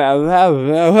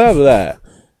have that.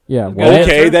 Yeah. Well,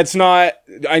 Okay, that's not.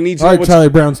 I need to all know right, what's. Charlie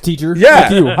Brown's teacher. Yeah,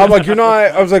 Fuck you. I'm like, you're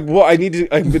not. I was like, well, I need to.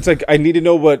 It's like I need to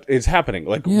know what is happening.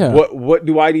 Like, Yeah. what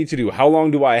do I need to do? How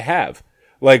long do I have?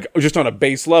 Like, just on a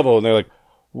base level, and they're like,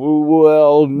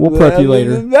 well, We'll prep you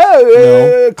later.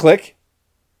 Click,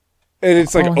 and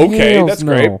it's like, Oh, okay, hells that's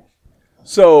no. great.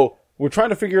 So we're trying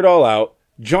to figure it all out.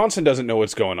 Johnson doesn't know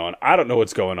what's going on. I don't know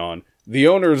what's going on. The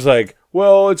owner's like,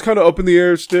 well, it's kind of up in the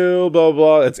air still, blah,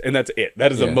 blah. And that's it.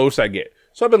 That is the most I get.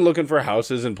 So I've been looking for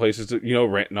houses and places to,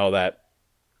 rent and all that.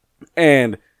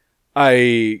 And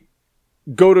I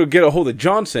go to get a hold of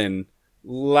Johnson,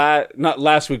 not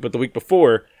last week, but the week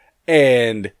before.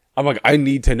 And I'm like, I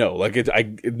need to know. Like,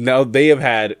 now they have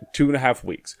had 2.5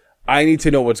 weeks. I need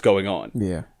to know what's going on.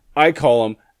 Yeah. I call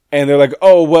them, and they're like,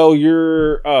 "Oh, well,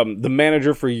 you're the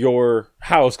manager for your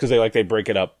house," because they break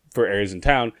it up for areas in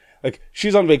town. Like,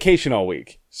 she's on vacation all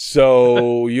week,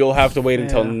 so you'll have to wait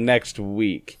until next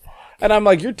week. And I'm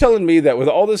like, you're telling me that with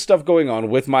all this stuff going on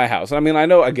with my house, and I mean,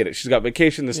 I get it. She's got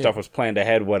vacation. This stuff was planned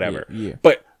ahead, whatever. Yeah.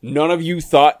 But none of you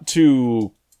thought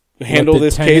to handle the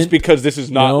this case tenant because this is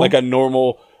not know? like a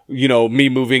normal, me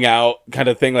moving out kind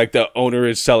of thing. Like the owner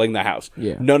is selling the house.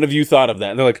 Yeah. None of you thought of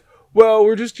that. And they're like, well,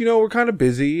 we're just, we're kind of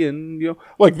busy, and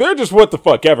like they're just what the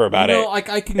fuck ever about it. Like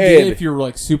I can get it And- if you're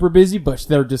like super busy, but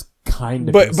they're just kind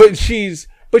of. But busy.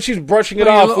 but she's brushing it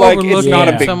Well, off you're like it's overlooking not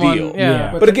a Yeah. big someone- deal. Yeah.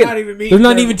 Yeah. But again, they're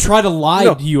not even trying to lie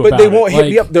No, to you but about they it. won't hit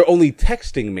me Like, up. They're only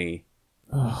texting me.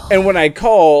 And when I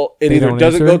call, it They either don't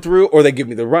doesn't answer? go through or they give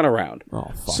me the runaround. Oh,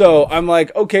 fuck So off. I'm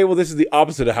like, okay, well, this is the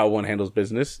opposite of how one handles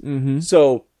business. Mm-hmm.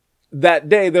 So that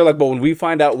day, they're like, well, when we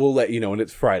find out, we'll let you know. And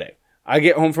it's Friday. I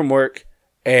get home from work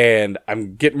and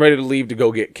I'm getting ready to leave to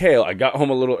go get Kale. I got home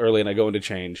a little early and I go into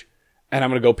change and I'm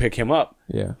going to go pick him up.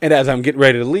 Yeah. And as I'm getting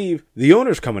ready to leave, the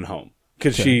owner's coming home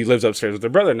because she lives upstairs with her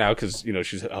brother now because,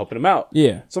 she's helping him out.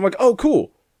 Yeah. So I'm like, oh,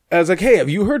 cool. I was like, hey, have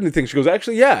you heard anything? She goes,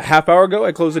 actually, yeah, half hour ago,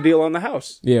 I closed a deal on the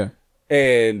house. Yeah.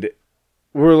 And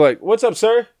we're like, what's up,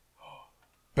 sir?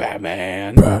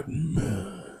 Batman.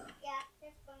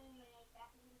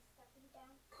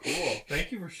 Cool.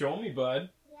 Thank you for showing me, bud.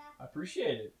 I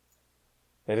appreciate it.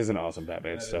 That is an awesome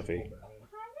Batman stuffy.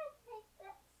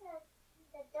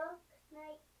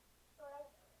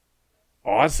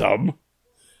 Awesome.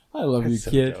 I love you,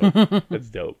 So kid. dope. That's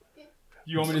dope.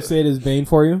 You want me to say it as Bane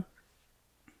for you?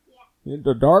 Yeah.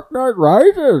 The Dark Knight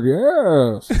Rises,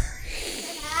 yes.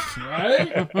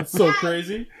 Right? That's so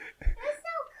crazy.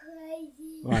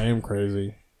 I am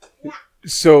crazy.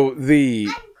 So the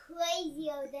I'm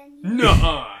crazier than you.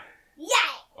 Nuh-uh. Yeah.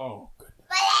 Oh, good.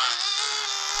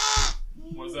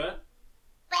 What's that?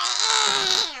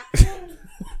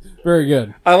 Very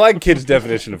good. I like kids'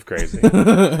 definition of crazy. If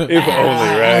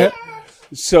only, right?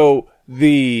 So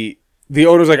the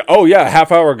owner's like, oh yeah,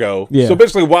 half hour ago. Yeah. So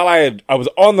basically, while I was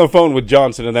on the phone with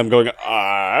Johnson and them going,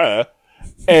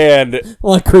 and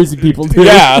Like crazy people do.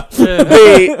 yeah,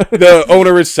 the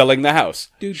owner is selling the house.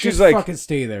 Dude, she's just like, fucking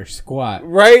stay there, squat.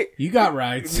 right? You got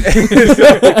rights.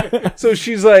 So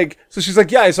she's like,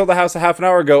 yeah, I sold the house a half an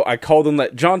hour ago. I called and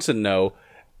let Johnson know,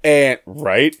 and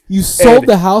right, You sold And-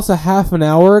 the house a half an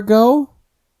hour ago?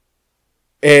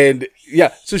 and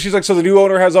yeah. So she's like, so the new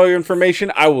owner has all your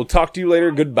information. I will talk to you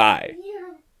later. Goodbye.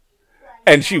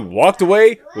 And she walked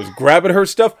away, was grabbing her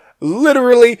stuff,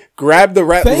 literally grabbed the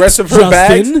Thanks, rest of her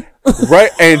Justin. bags,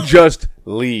 right, and just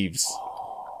leaves.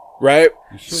 Right?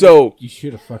 So You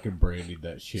should have fucking brandied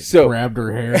that shit. So- Grabbed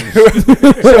her hair.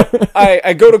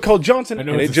 I go to call Johnson, I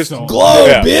know and it's it a just song.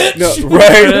 bitch.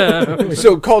 No, right?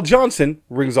 So call Johnson,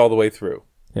 rings all the way through.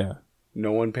 Yeah.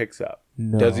 No one picks up.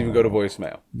 No. Doesn't even go to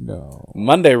voicemail. No.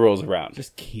 Monday rolls around.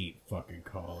 Just keep fucking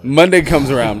calling. Monday comes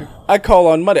around. I call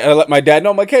on Monday. I let my dad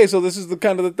know. I'm like, hey, so this is the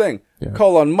kind of the thing. Yeah.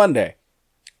 Call on Monday.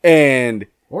 And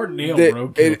Or nail The-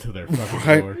 roadkill it- to their fucking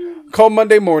right? door. Call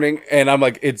Monday morning, and I'm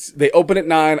like, they open at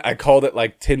 9. I called at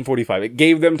like 10:45. It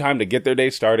gave them time to get their day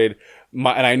started. And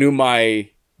I knew my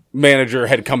manager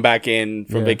had come back in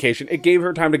from Yeah. vacation. It gave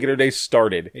her time to get her day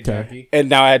started. Hey, Jackie. And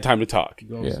now I had time to talk.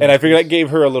 Yeah. And I figured that gave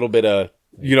her a little bit of,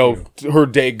 her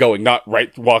day going, not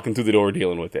right walking through the door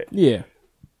dealing with it. Yeah.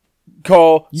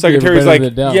 Call, You gave her secretary's better like,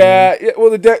 than doubt, yeah, well,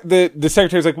 the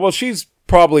secretary's like, well, she's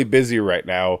probably busy right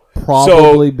now.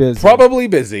 Probably busy. Probably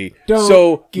busy. Don't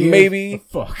so give maybe, a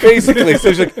fuck. basically, so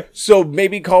she's like, so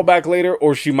maybe call back later,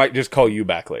 or she might just call you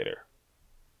back later.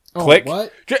 Oh, Click.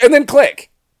 what? And then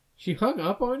click. She hung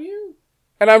up on you?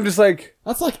 And I'm just like,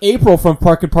 That's like April from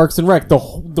Parks and Rec. The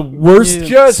worst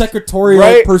Just- secretarial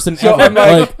right? person So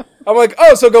ever. I'm like,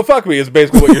 oh, so go fuck me is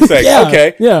basically what you're saying. Yeah,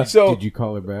 Okay. yeah. So, Did you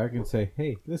call her back and say,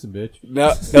 hey, listen, bitch?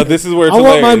 no, this is where it's I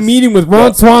want my hilarious. meeting with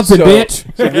Ron Swanson, So-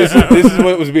 bitch. So this is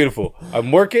what was beautiful.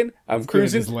 I'm working. I'm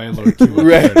cruising. His landlord too.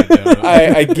 Right. Down.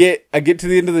 I get to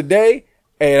the end of the day,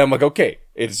 and I'm like, okay,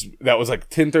 that was like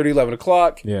 10:30, 11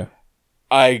 o'clock. Yeah.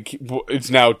 It's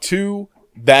now 2.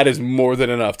 That is more than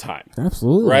enough time,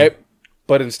 Absolutely. right?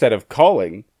 But instead of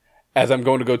calling, as I'm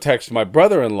going to go text my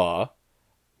brother-in-law,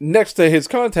 next to his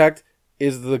contact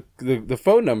is the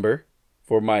phone number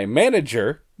for my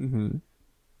manager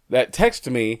that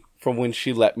texted me from when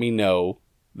she let me know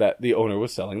that the owner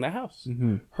was selling the house.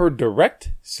 Her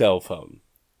direct cell phone.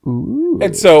 Ooh.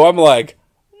 And so I'm like,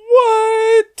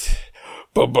 what?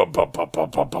 Bum, bum, bum, bum, bum,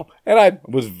 bum, bum. And I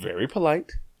was very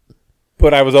polite,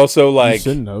 but I was also You like,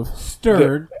 shouldn't have.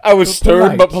 Stirred. I was but stern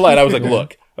polite. but polite. I was like,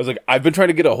 look, I've been trying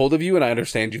to get a hold of you, and I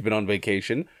understand you've been on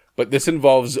vacation, but this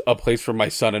involves a place for my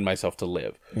son and myself to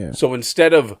live. Yeah. So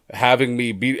instead of having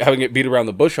it beat around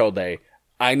the bush all day,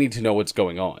 I need to know what's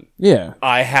going on. Yeah.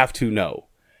 I have to know.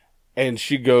 And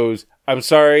she goes, I'm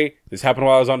sorry, this happened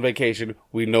while I was on vacation.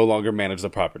 We no longer manage the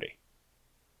property.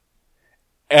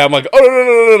 And I'm like,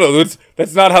 oh, no.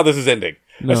 That's not how this is ending.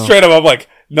 No. Straight up, I'm like,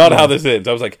 not how this ends.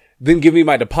 I was like, then give me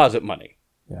my deposit money.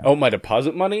 Yeah. I want my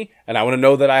deposit money, and I want to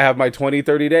know that I have my 20,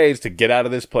 30 days to get out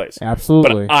of this place.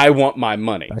 Absolutely. But I want my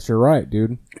money. That's your right,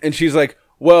 dude. And she's like,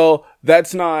 well,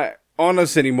 that's not on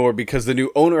us anymore because the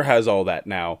new owner has all that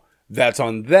now. That's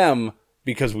on them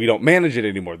because we don't manage it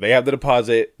anymore. They have the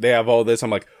deposit. They have all this. I'm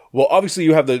like, well, obviously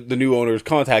you have the new owner's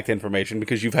contact information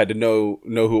because you've had to know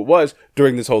who it was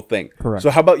during this whole thing. Correct. So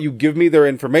how about you give me their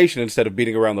information instead of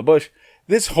beating around the bush?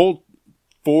 This whole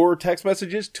 4 text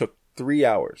messages took 3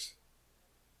 hours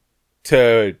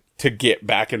to get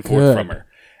back and forth Good. from her.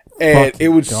 And Fucking it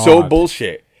was so God.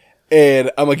 bullshit. And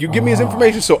I'm like, you give me his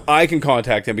information so I can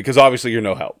contact him because obviously you're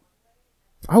no help.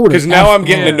 I would Because now I'm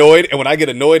getting annoyed, and when I get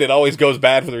annoyed, it always goes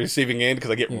bad for the receiving end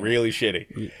because I get really shitty.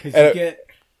 Because And- you get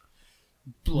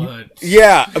Blood.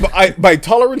 Yeah, my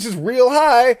tolerance is real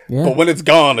high, Yeah. but when it's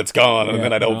gone, and Yeah,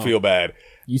 then I don't no. feel bad.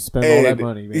 You spend all that And-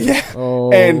 money, man. Yeah,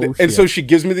 Oh, and shit. so she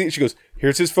gives me she goes,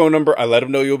 here's his phone number. I let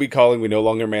him know you'll be calling. We no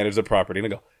longer manage the property, and I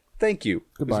go, thank you,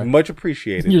 Goodbye. it's much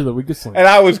appreciated. You're the weakest link. And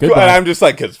I was, Goodbye. and I'm just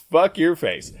like, cause fuck your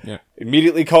face. Yeah.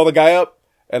 Immediately call the guy up,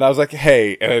 and I was like,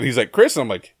 hey, and he's like, Chris, and I'm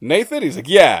like, Nathan. He's like,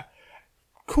 yeah.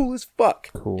 Cool as fuck.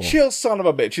 Cool. Chill son of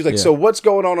a bitch. She's like, Yeah. so what's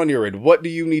going on your end? What do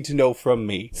you need to know from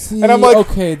me? See, and I'm like,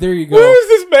 okay, there you go. where's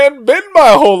this man been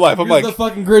my whole life? I'm Here's like, the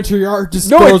fucking grid to your art just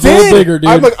no, it grows a little did. bigger, dude.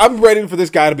 I'm like, I'm ready for this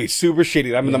guy to be super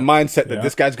shitty. I'm in the mindset that Yeah.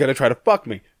 this guy's gonna try to fuck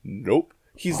me. Nope.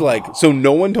 He's like, so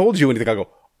no one told you anything. I go,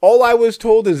 all I was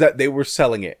told is that they were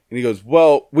selling it. And he goes,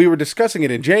 well, we were discussing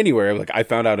it in January. I'm like, I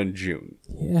found out in June.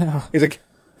 yeah. He's like,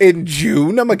 in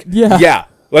June? I'm like, Yeah. yeah.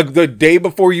 Like the day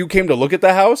before you came to look at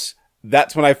the house,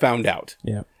 that's when I found out.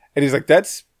 Yeah. And he's like,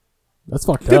 that's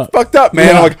Fucked up. fucked up, man.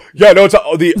 Yeah. I'm like, yeah, no,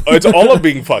 it's all of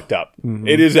being fucked up.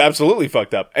 It is absolutely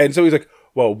fucked up. And so he's like,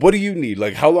 well, what do you need?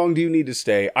 Like, how long do you need to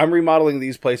stay? I'm remodeling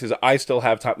these places. I still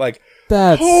have time. Like,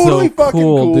 That's totally so fucking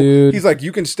cool, dude. He's like,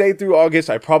 you can stay through August.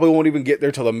 I probably won't even get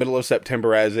there till the middle of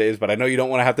September as is, but I know you don't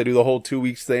want to have to do the whole 2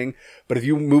 weeks thing. But if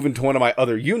you move into one of my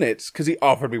other units, because he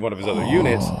offered me one of his other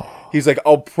units, he's like,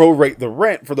 I'll prorate the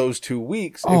rent for those 2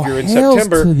 weeks Oh, if you're in hells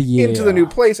September to the into the yeah. new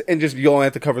place, and just you'll only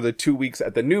have to cover the 2 weeks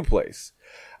at the new place.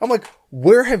 I'm like,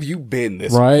 where have you been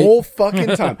this Right? whole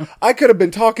fucking time? I could have been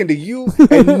talking to you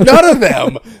and none of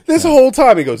them this whole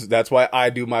time. He goes, that's why I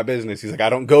do my business. He's like,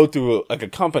 I don't go through like a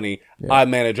company. I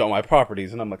manage all my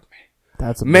properties. And I'm like,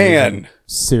 That's amazing. man,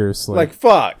 Seriously. like,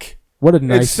 fuck. what a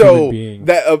nice It's so human being.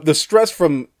 that the stress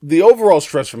from the overall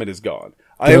stress from it is gone.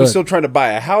 I am Good. still trying to buy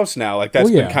a house now. Like that's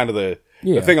Well, yeah. been kind of the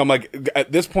Yeah. thing. I'm like,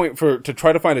 at this point, to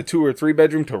try to find a 2 or 3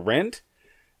 bedroom to rent,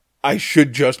 I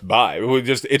should just buy.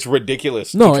 It's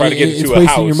ridiculous No, to try to get it's into a wasting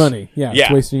house. your money. Yeah, it's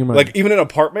wasting your money. Like even an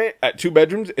apartment at 2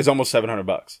 bedrooms is almost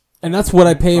 $700. and that's what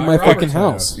I pay in my Robert's fucking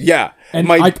house. Yeah, And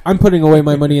my I'm putting away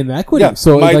my money in the equity,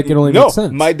 so like it only makes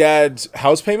sense. My dad's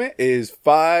house payment is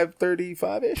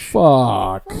 $535 ish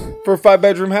Fuck. for a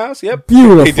 5-bedroom house. Yep,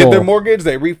 Beautiful. They did their mortgage,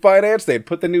 they refinanced, they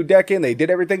put the new deck in, they did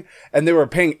everything, and they were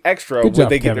paying extra Good when job,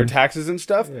 they get Kevin. their taxes and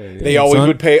stuff. They always son.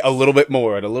 would pay a little bit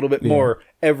more and a little bit more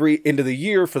every end of the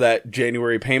year for that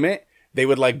January payment. They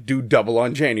would like do double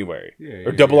on January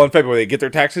or double on February. They get their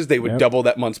taxes, they would Yep. double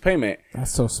that month's payment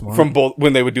That's so smart. from both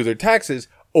when they would do their taxes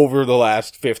over the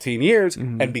last 15 years.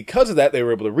 And because of that, they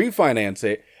were able to refinance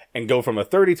it and go from a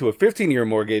 30 to a 15-year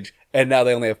mortgage. And now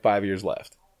they only have 5 years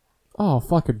left. oh,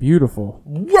 fucking beautiful.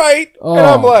 Right. Oh. And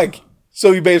I'm like,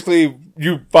 so you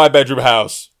 5-bedroom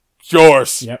house, it's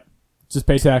yours. Yep. Just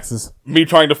pay taxes. Me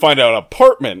trying to find out an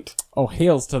apartment, Oh,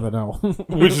 hails to the no.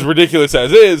 which is ridiculous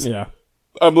as is. yeah.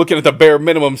 I'm looking at the bare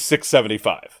minimum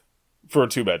 $675 for a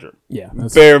 2-bedroom. Yeah.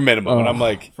 That's, Bare minimum. And I'm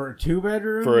like, For a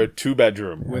 2-bedroom? for a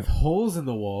 2-bedroom. with holes in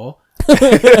the wall.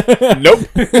 Nope.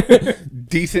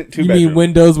 Decent 2-bedroom. you mean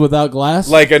windows without glass?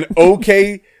 Like an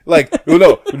okay, like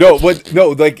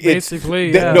like it's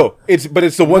Basically, yeah. no, it's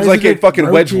the ones Why like is it in fucking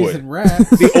roaches Wedgwood. and rats?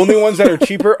 The only ones that are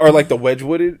cheaper are like the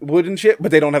Wedgwood wood and shit,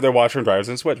 but they don't have their washer and dryers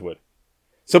in Wedgwood.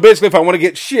 So basically, if I want to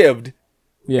get shivved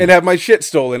yeah. and have my shit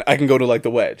stolen, I can go to like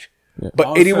the Wedge. But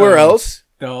Also, anywhere else,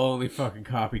 They'll only fucking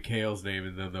copy Kale's name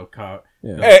and then they'll copy.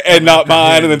 Yeah. and not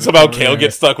mine, and then somehow Yeah. Kale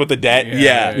gets stuck with the debt.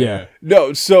 Yeah. Yeah.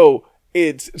 No, so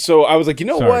I was like, you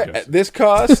know Sorry, what? Joseph. At this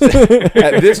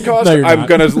cost, No, you're I'm not.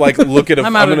 gonna like look at a.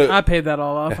 I'm out. gonna, I paid that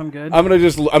all off. I'm good.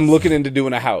 I'm looking into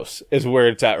doing a house is where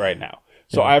it's at right now.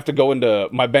 So I have to go into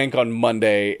my bank on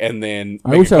Monday and then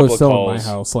make I wish a I couple was of selling calls.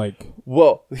 my house. Like,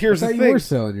 Well, I here's thought the you thing. were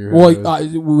selling your well, house.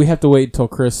 we have to wait until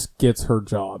Chris gets her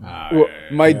job. Well,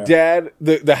 my dad,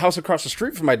 the house across the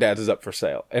street from my dad's is up for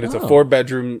sale, and it's a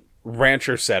 4-bedroom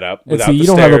rancher setup And without see, the you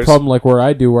don't stairs. have a problem like where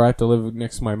I do, where I have to live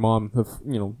next to my mom.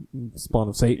 The spawn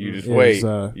of Satan. You just is, wait.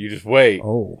 You just wait.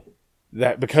 oh,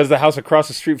 That because the house across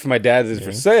the street from my dad's is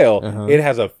for sale, Uh-huh. it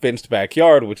has a fenced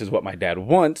backyard, which is what my dad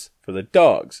wants for the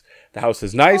dogs. The house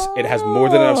is nice. It has more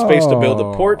than enough space to build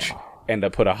a porch and to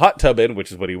put a hot tub in,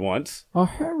 which is what he wants. oh,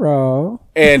 hello.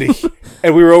 And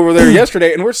and we were over there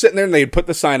yesterday, and we're sitting there, and they had put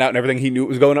the sign out and everything. He knew it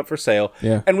was going up for sale.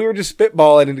 Yeah. And we were just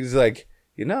spitballing, and he's like,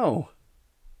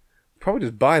 probably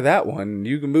just buy that one.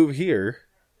 You can move here.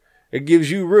 It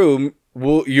gives you room.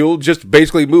 You'll just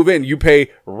basically move in. You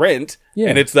pay rent, Yeah.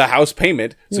 and it's the house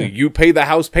payment. So Yeah. you pay the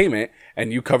house payment,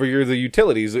 and you cover the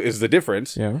utilities is the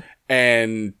difference. Yeah.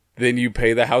 And then you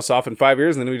pay the house off in 5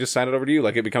 years, and then we just sign it over to you.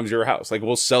 Like it becomes your house. Like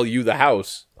we'll sell you the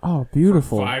house Oh,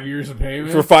 beautiful. 5 years of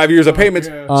payment? for 5 years of payments.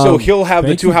 yeah. So he'll have the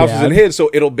thank 2 you, houses in Dad. his. So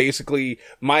it'll basically,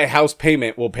 my house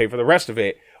payment will pay for the rest of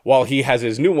it while he has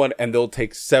his new one, and they'll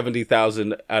take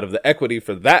 $70,000 out of the equity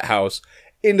for that house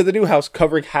into the new house,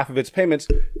 covering half of its payments.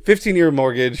 15-year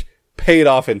mortgage, paid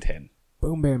off in 10.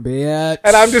 Boom, bam, bitch.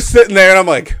 And I'm just sitting there, and I'm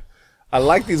like, I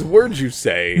like these words you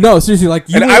say. No, seriously, like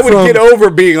you and went I would from, get over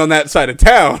being on that side of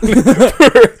town.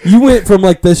 You went from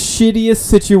like the shittiest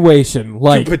situation,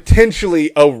 like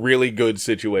Potentially a really good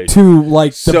situation. to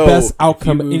like the So, best If you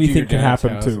outcome moved to anything your can dad's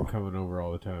happen house, to. I'm coming over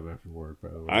all the time after work, by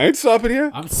the way. I ain't stopping here.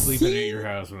 I'm sleeping at your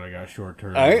house when I got short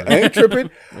term. I ain't tripping.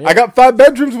 I got 5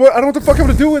 bedrooms. What? I don't know what the fuck I'm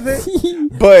gonna do with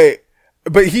it.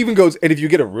 But he even goes, and if you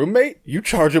get a roommate, you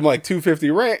charge him like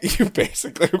 $250 rent. You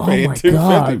basically are paying my $250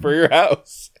 God. for your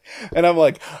house. And I'm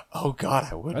like, oh God,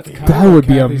 I would. That's Be. kinda That what would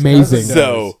be Kathy's amazing. cousin does.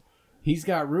 So he's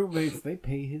got roommates. They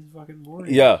pay his fucking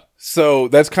mortgage. yeah, so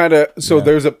that's kind of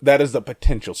that is the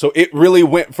potential. So it really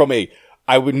went from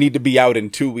I would need to be out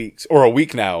in 2 weeks or a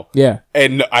week now, Yeah,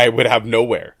 and I would have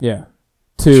nowhere. yeah.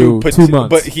 To 2 months.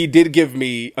 But he did give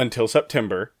me until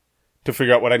September to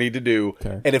figure out what I need to do.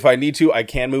 Okay. And if I need to, I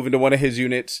can move into one of his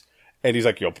units. And he's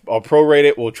like, I'll prorate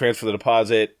it. We'll transfer the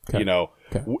deposit. Okay. You know,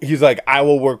 Okay. He's like, I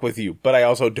will work with you, but I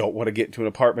also don't want to get into an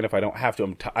apartment if I don't have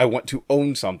to. I want to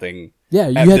own something. yeah,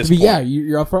 you at have this to be. point. Yeah,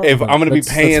 you're upfront. If with I'm going to be that.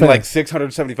 That's paying fair. like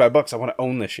 $675, I want to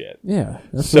own this shit. yeah,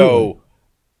 absolutely. So,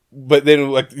 but then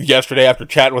like yesterday after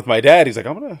chatting with my dad, he's like,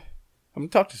 I'm gonna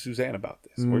talk to Suzanne about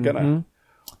this. We're gonna,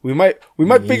 we might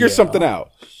figure something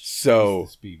out. So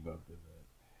Speed bump in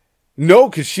that. no,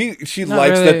 because she Not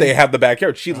likes really. that they have the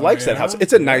backyard. She likes that house.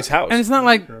 It's a nice house. And it's not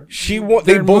like They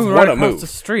they're both moving want right to across move. the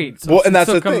street. So Well, she's and that's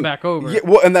still the coming thing. back over. Yeah,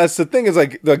 well, and that's the thing is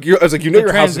I was like, you know, The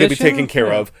your house is gonna be transition? taken care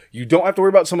Yeah. of. You don't have to worry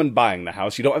about someone buying the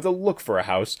house. You don't have to look for a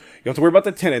house. You don't have to worry about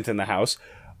the tenants in the house.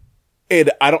 And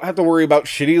I don't have to worry about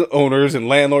shitty owners and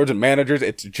landlords and managers.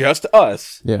 It's just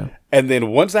us. Yeah. And then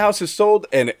once the house is sold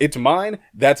and it's mine,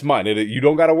 that's mine. You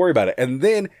don't got to worry about it. And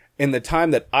then in the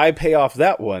time that I pay off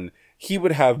that one, he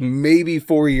would have maybe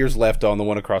 4 years left on the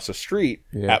one across the street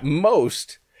at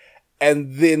most.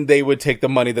 And then they would take the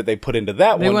money that they put into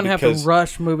that They one. wouldn't have because to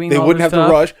rush moving. They all wouldn't their have stuff.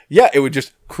 to rush. Yeah, it would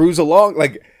just cruise along.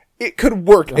 Like it could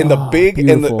work in the big and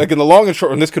beautiful. in the long and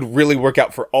short run. This could really work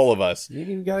out for all of us. You ain't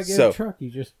even gotta get So- a truck.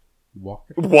 You just walk.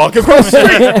 Walk across the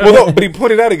street. Well, no, but he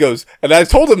pointed out, he goes, and I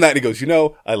told him that, and he goes, you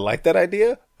know, I like that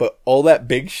idea, but all that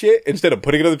big shit, instead of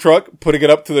putting it in the truck, putting it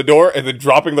up to the door, and then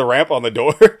dropping the ramp on the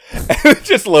door, and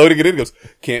just loading it in, he goes,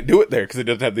 can't do it there, because it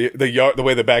doesn't have the yard, the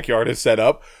way the backyard is set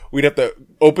up. We'd have to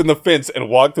open the fence and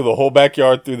walk through the whole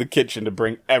backyard through the kitchen to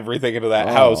bring everything into that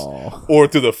house, or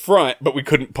through the front, but we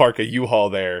couldn't park a U-Haul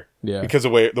there, because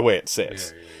of the way it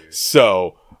sits.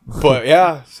 So, but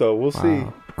yeah, so we'll see.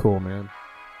 Cool, man.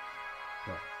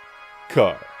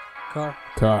 Car.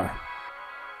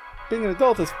 Being an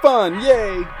adult is fun,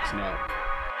 yay! Snap.